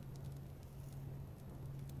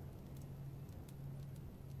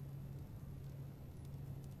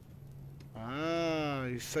 Ah,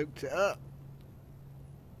 you soaked it up.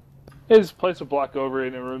 Just place a block over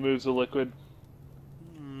it and it removes the liquid.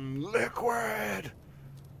 Liquid!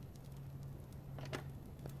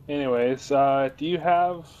 Anyways, do you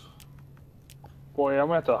have... Boy, I'm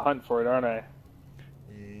gonna have to hunt for it, aren't I?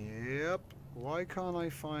 Yep. Why can't I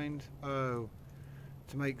find... Oh,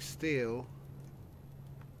 to make steel.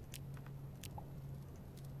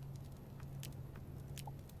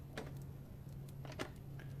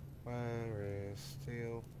 Where is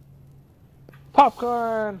steel?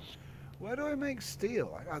 Popcorn! Where do I make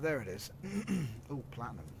steel? Oh, there it is. Oh,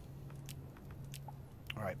 platinum.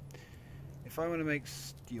 Alright. If I want to make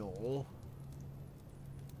steel,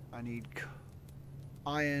 I need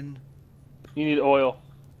iron. You need oil.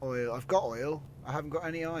 Oil. I've got oil. I haven't got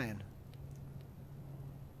any iron.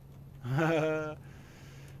 I've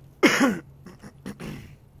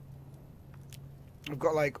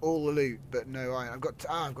got like all the loot, but no iron. I've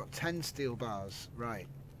got 10 steel bars. Right.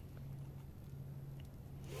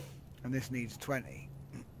 And this needs 20.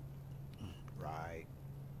 Right.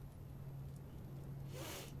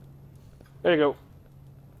 There you go.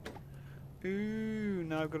 Ooh,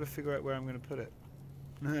 now I've got to figure out where I'm going to put it.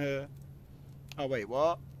 Oh, wait,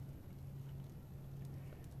 what?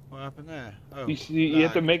 What happened there? Oh, you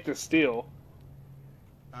have to make the steel.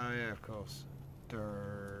 Oh, yeah, of course.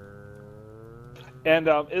 And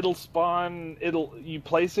it'll spawn, you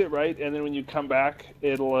place it, right? And then when you come back,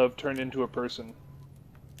 it'll have turned into a person.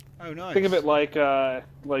 Oh, nice. Think of it like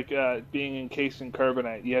being encased in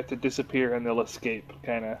carbonite. You have to disappear and they'll escape,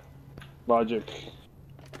 kind of logic.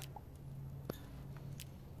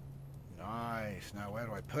 Nice. Now where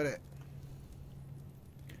do I put it?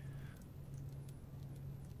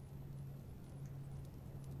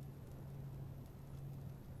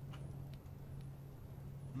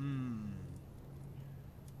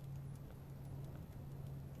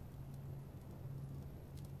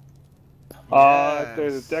 Yes.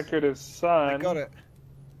 There's a decorative sun. I got it.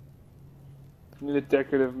 Need a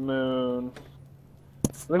decorative moon.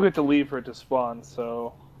 I think we have to leave for it to spawn,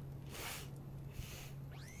 so...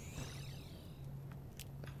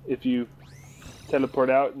 If you teleport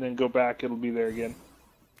out and then go back, it'll be there again.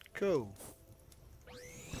 Cool.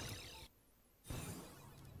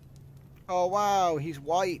 Oh wow, he's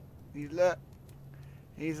white. He's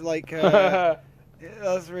like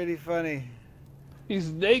that's really funny.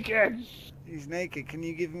 He's naked. He's naked. Can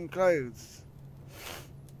you give him clothes?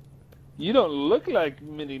 You don't look like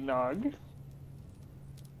Mini Nog.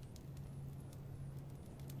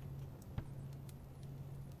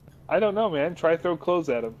 I don't know, man. Try throw clothes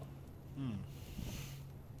at him.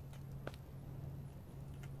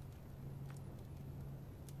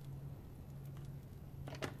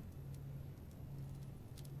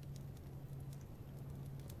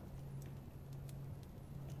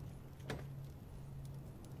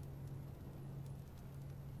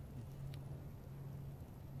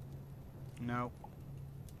 No.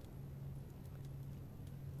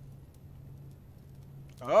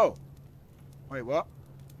 Oh. Wait, what?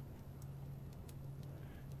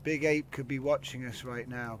 Big Ape could be watching us right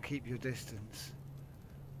now. Keep your distance.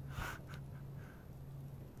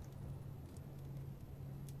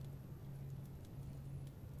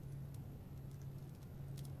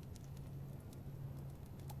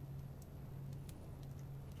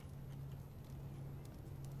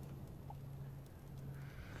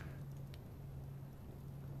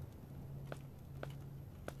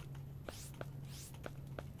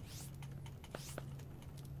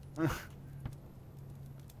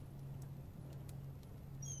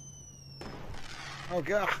 Oh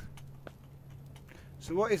god.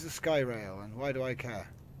 So what is the sky rail and why do I care?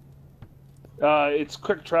 It's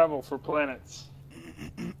quick travel for planets.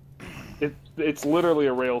 It's literally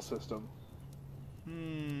a rail system.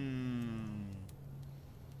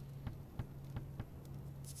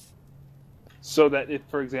 So that if,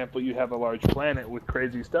 for example, you have a large planet with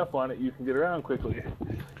crazy stuff on it, you can get around quickly.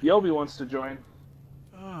 Yobi wants to join.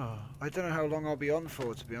 Oh, I don't know how long I'll be on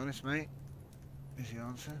for, to be honest, mate. Is the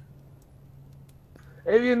answer.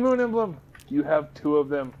 Avian Moon Emblem! You have 2 of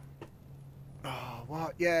them. Oh,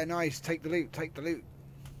 what? Yeah, nice. Take the loot. Take the loot.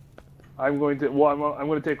 I'm going to. Well, I'm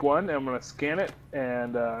going to take one, and I'm going to scan it,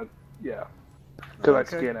 and yeah, because I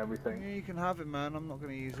scan everything. Yeah, you can have it, man. I'm not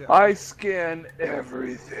going to use it. I scan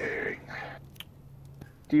everything.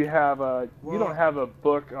 Do you have a? What? You don't have a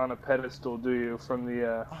book on a pedestal, do you? From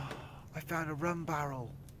the. Oh, I found a rum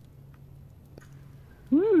barrel.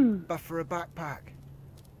 Woo! But for a backpack.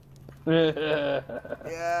 Yes.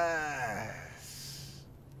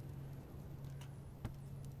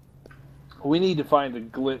 We need to find a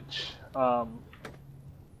glitch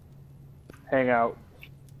hangout.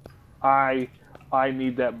 I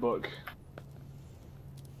need that book.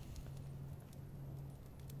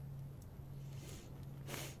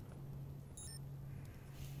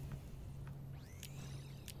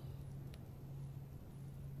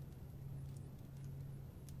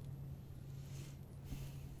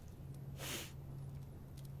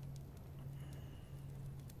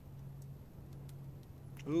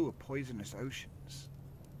 Ooh, poisonous oceans.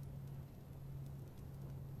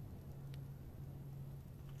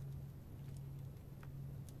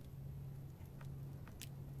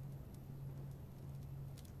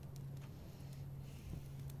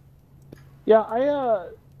 Yeah,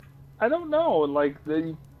 I don't know. Like,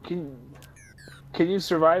 can you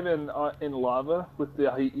survive in lava with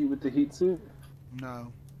the heat suit?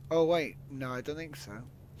 No. Oh wait, no, I don't think so.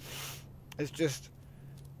 It's just,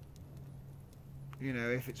 you know,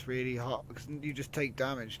 if it's really hot, because you just take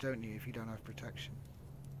damage, don't you, if you don't have protection.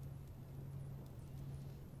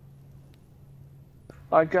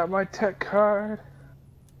 I got my tech card.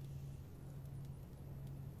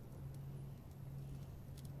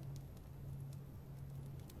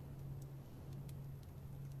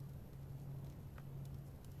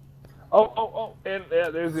 Oh, and yeah,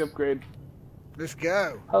 there's the upgrade. Let's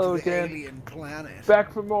go. Hello, to the Dan. alien planet.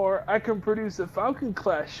 Back for more. I can produce a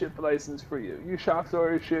Falcon-class ship license for you. Your shop's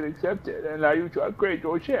order should accept it and allow you to upgrade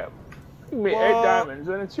your ship. Give me 8 diamonds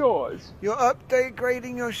and it's yours. You're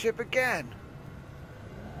upgrading your ship again.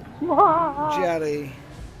 Jelly.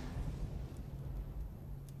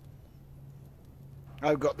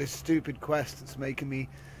 I've got this stupid quest that's making me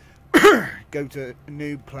go to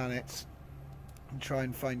noob planets and try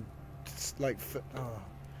and find, like, oh.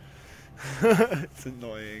 It's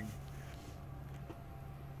annoying.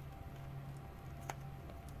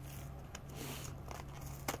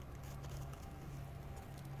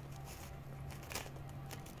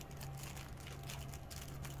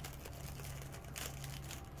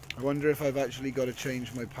 I wonder if I've actually got to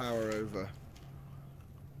change my power over.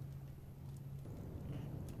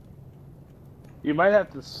 You might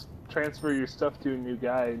have to transfer your stuff to a new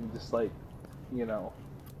guy and just, like, you know.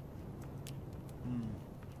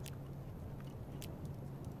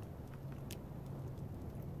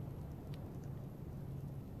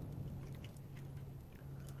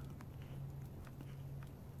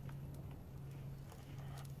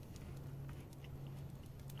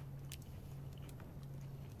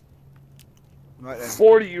 Right then.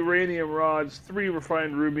 40 uranium rods, 3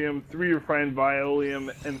 refined rubium, 3 refined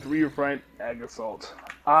violium, and 3 refined agasalt.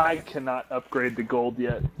 I cannot upgrade to gold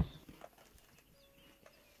yet.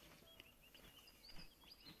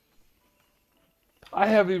 I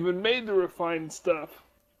haven't even made the refined stuff.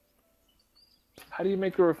 How do you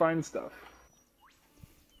make the refined stuff?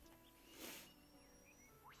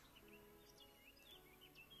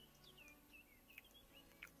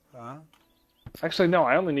 Huh? Actually, no,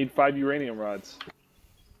 I only need 5 uranium rods.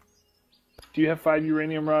 Do you have 5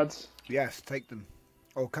 uranium rods? Yes, take them.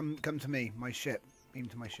 Or come to me, my ship. Beam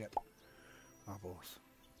to my ship. Our boss.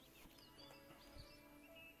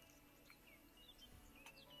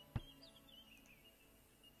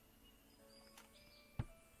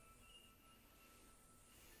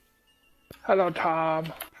 Hello,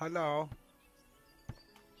 Tom. Hello.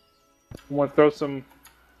 You want to throw some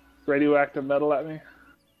radioactive metal at me?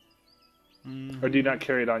 Or do you not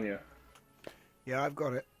carry it on you? Yeah, I've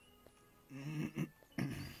got it.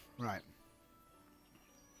 Right.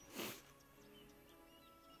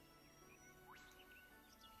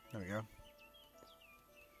 There we go.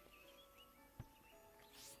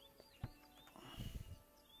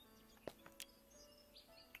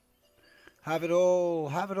 Have it all,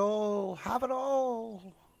 have it all, have it all.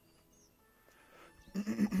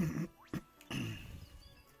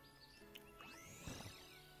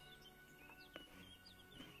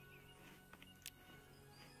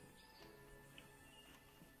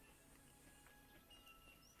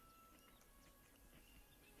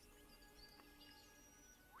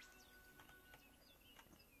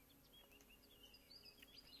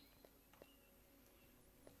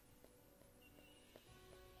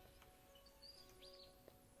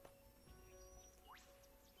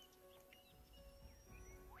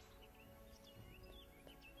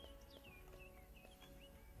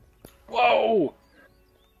 Whoa!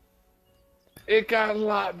 It got a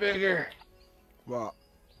lot bigger. What?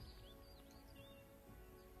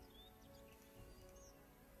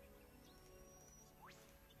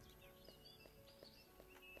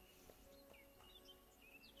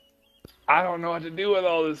 I don't know what to do with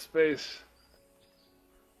all this space.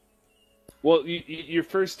 Well, your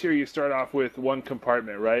first tier, you start off with one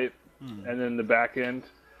compartment, right? And then the back end.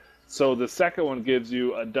 So the second one gives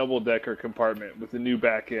you a double-decker compartment with a new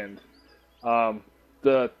back end.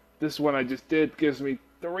 This one I just did gives me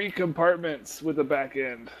 3 compartments with a back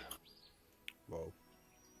end. Whoa.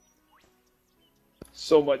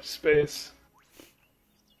 So much space.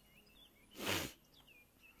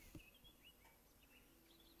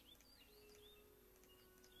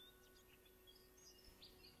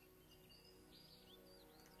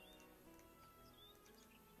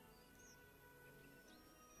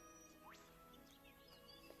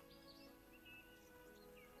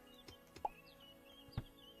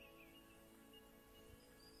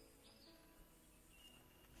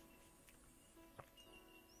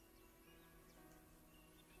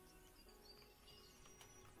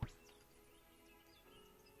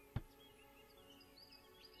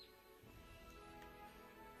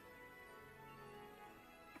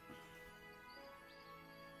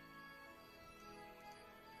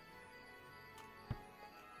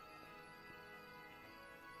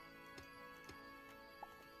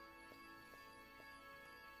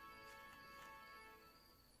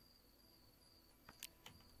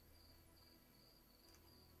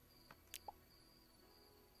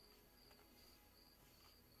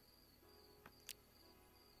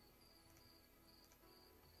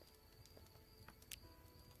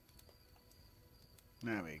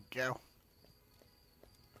 There we go.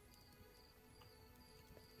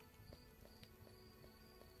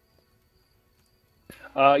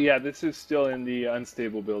 Yeah, this is still in the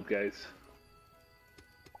unstable build, guys.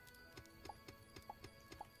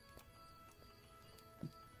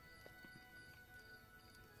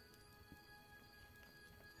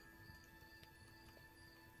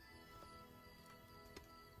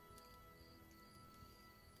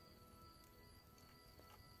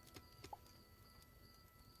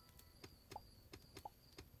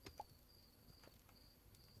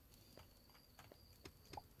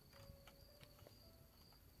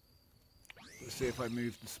 Let's see if I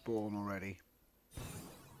moved the spawn already.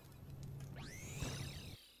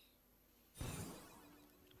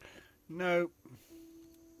 No.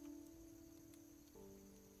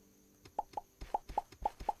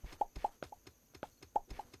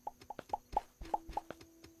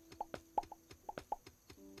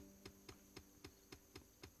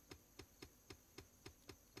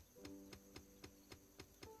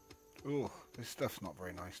 Ooh, this stuff's not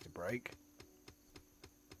very nice to break.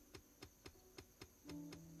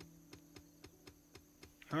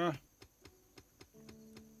 Huh?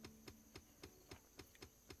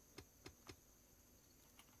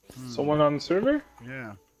 Someone on the server?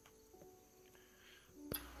 Yeah.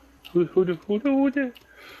 Who?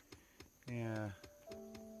 Yeah.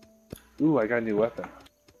 Ooh, I got a new weapon.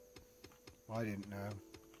 I didn't know.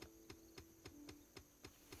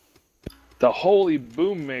 The Holy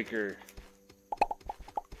Boom Maker.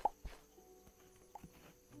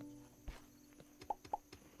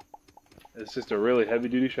 It's just a really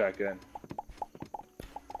heavy-duty shotgun.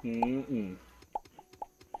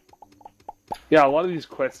 Yeah, a lot of these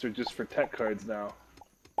quests are just for tech cards now.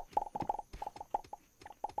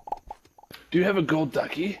 Do you have a gold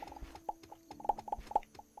ducky?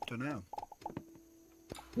 Don't know.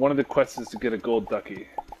 One of the quests is to get a gold ducky.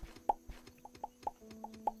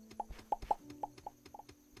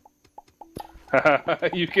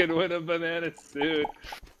 You can win a banana suit.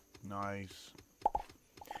 Nice.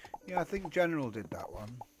 Yeah, I think General did that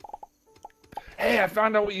one. Hey, I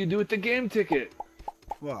found out what you do with the game ticket.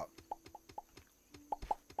 What?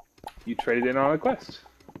 You trade it in on a quest.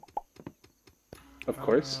 Of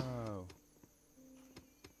course. Oh.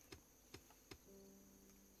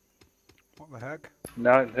 What the heck?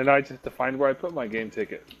 Now I just have to find where I put my game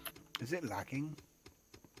ticket. Is it lagging?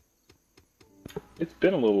 It's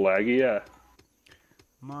been a little laggy, yeah.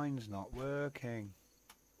 Mine's not working.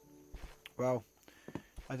 Well,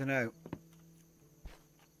 I don't know.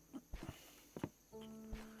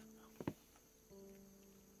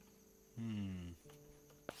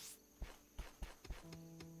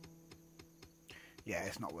 Yeah,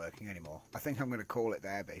 it's not working anymore. I think I'm going to call it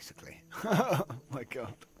there, basically. Oh my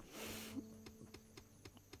god.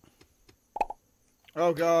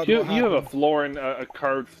 Oh god. You have a florin, a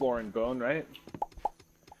carved florin bone, right?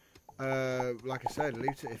 Like I said,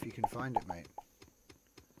 loot it if you can find it, mate.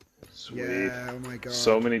 Sweet. Yeah, oh my god.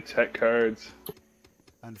 So many tech cards.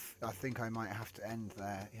 And I think I might have to end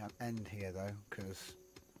there. Yeah, end here though, because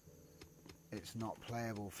it's not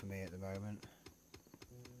playable for me at the moment.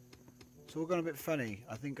 It's all gone a bit funny.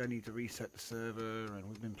 I think I need to reset the server, and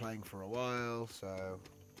we've been playing for a while, so...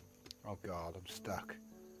 Oh god, I'm stuck.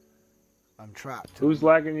 I'm trapped. Who's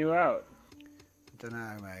lagging you out? Don't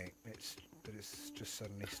know, mate. It's just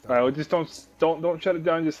suddenly stopped. Alright, well, just don't shut it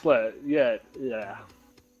down just yet. Yeah.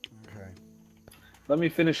 Okay. Let me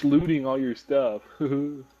finish looting all your stuff.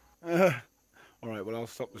 Alright, well I'll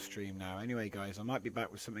stop the stream now. Anyway guys, I might be back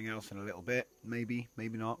with something else in a little bit. Maybe,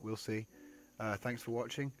 maybe not. We'll see. Thanks for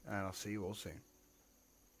watching, and I'll see you all soon.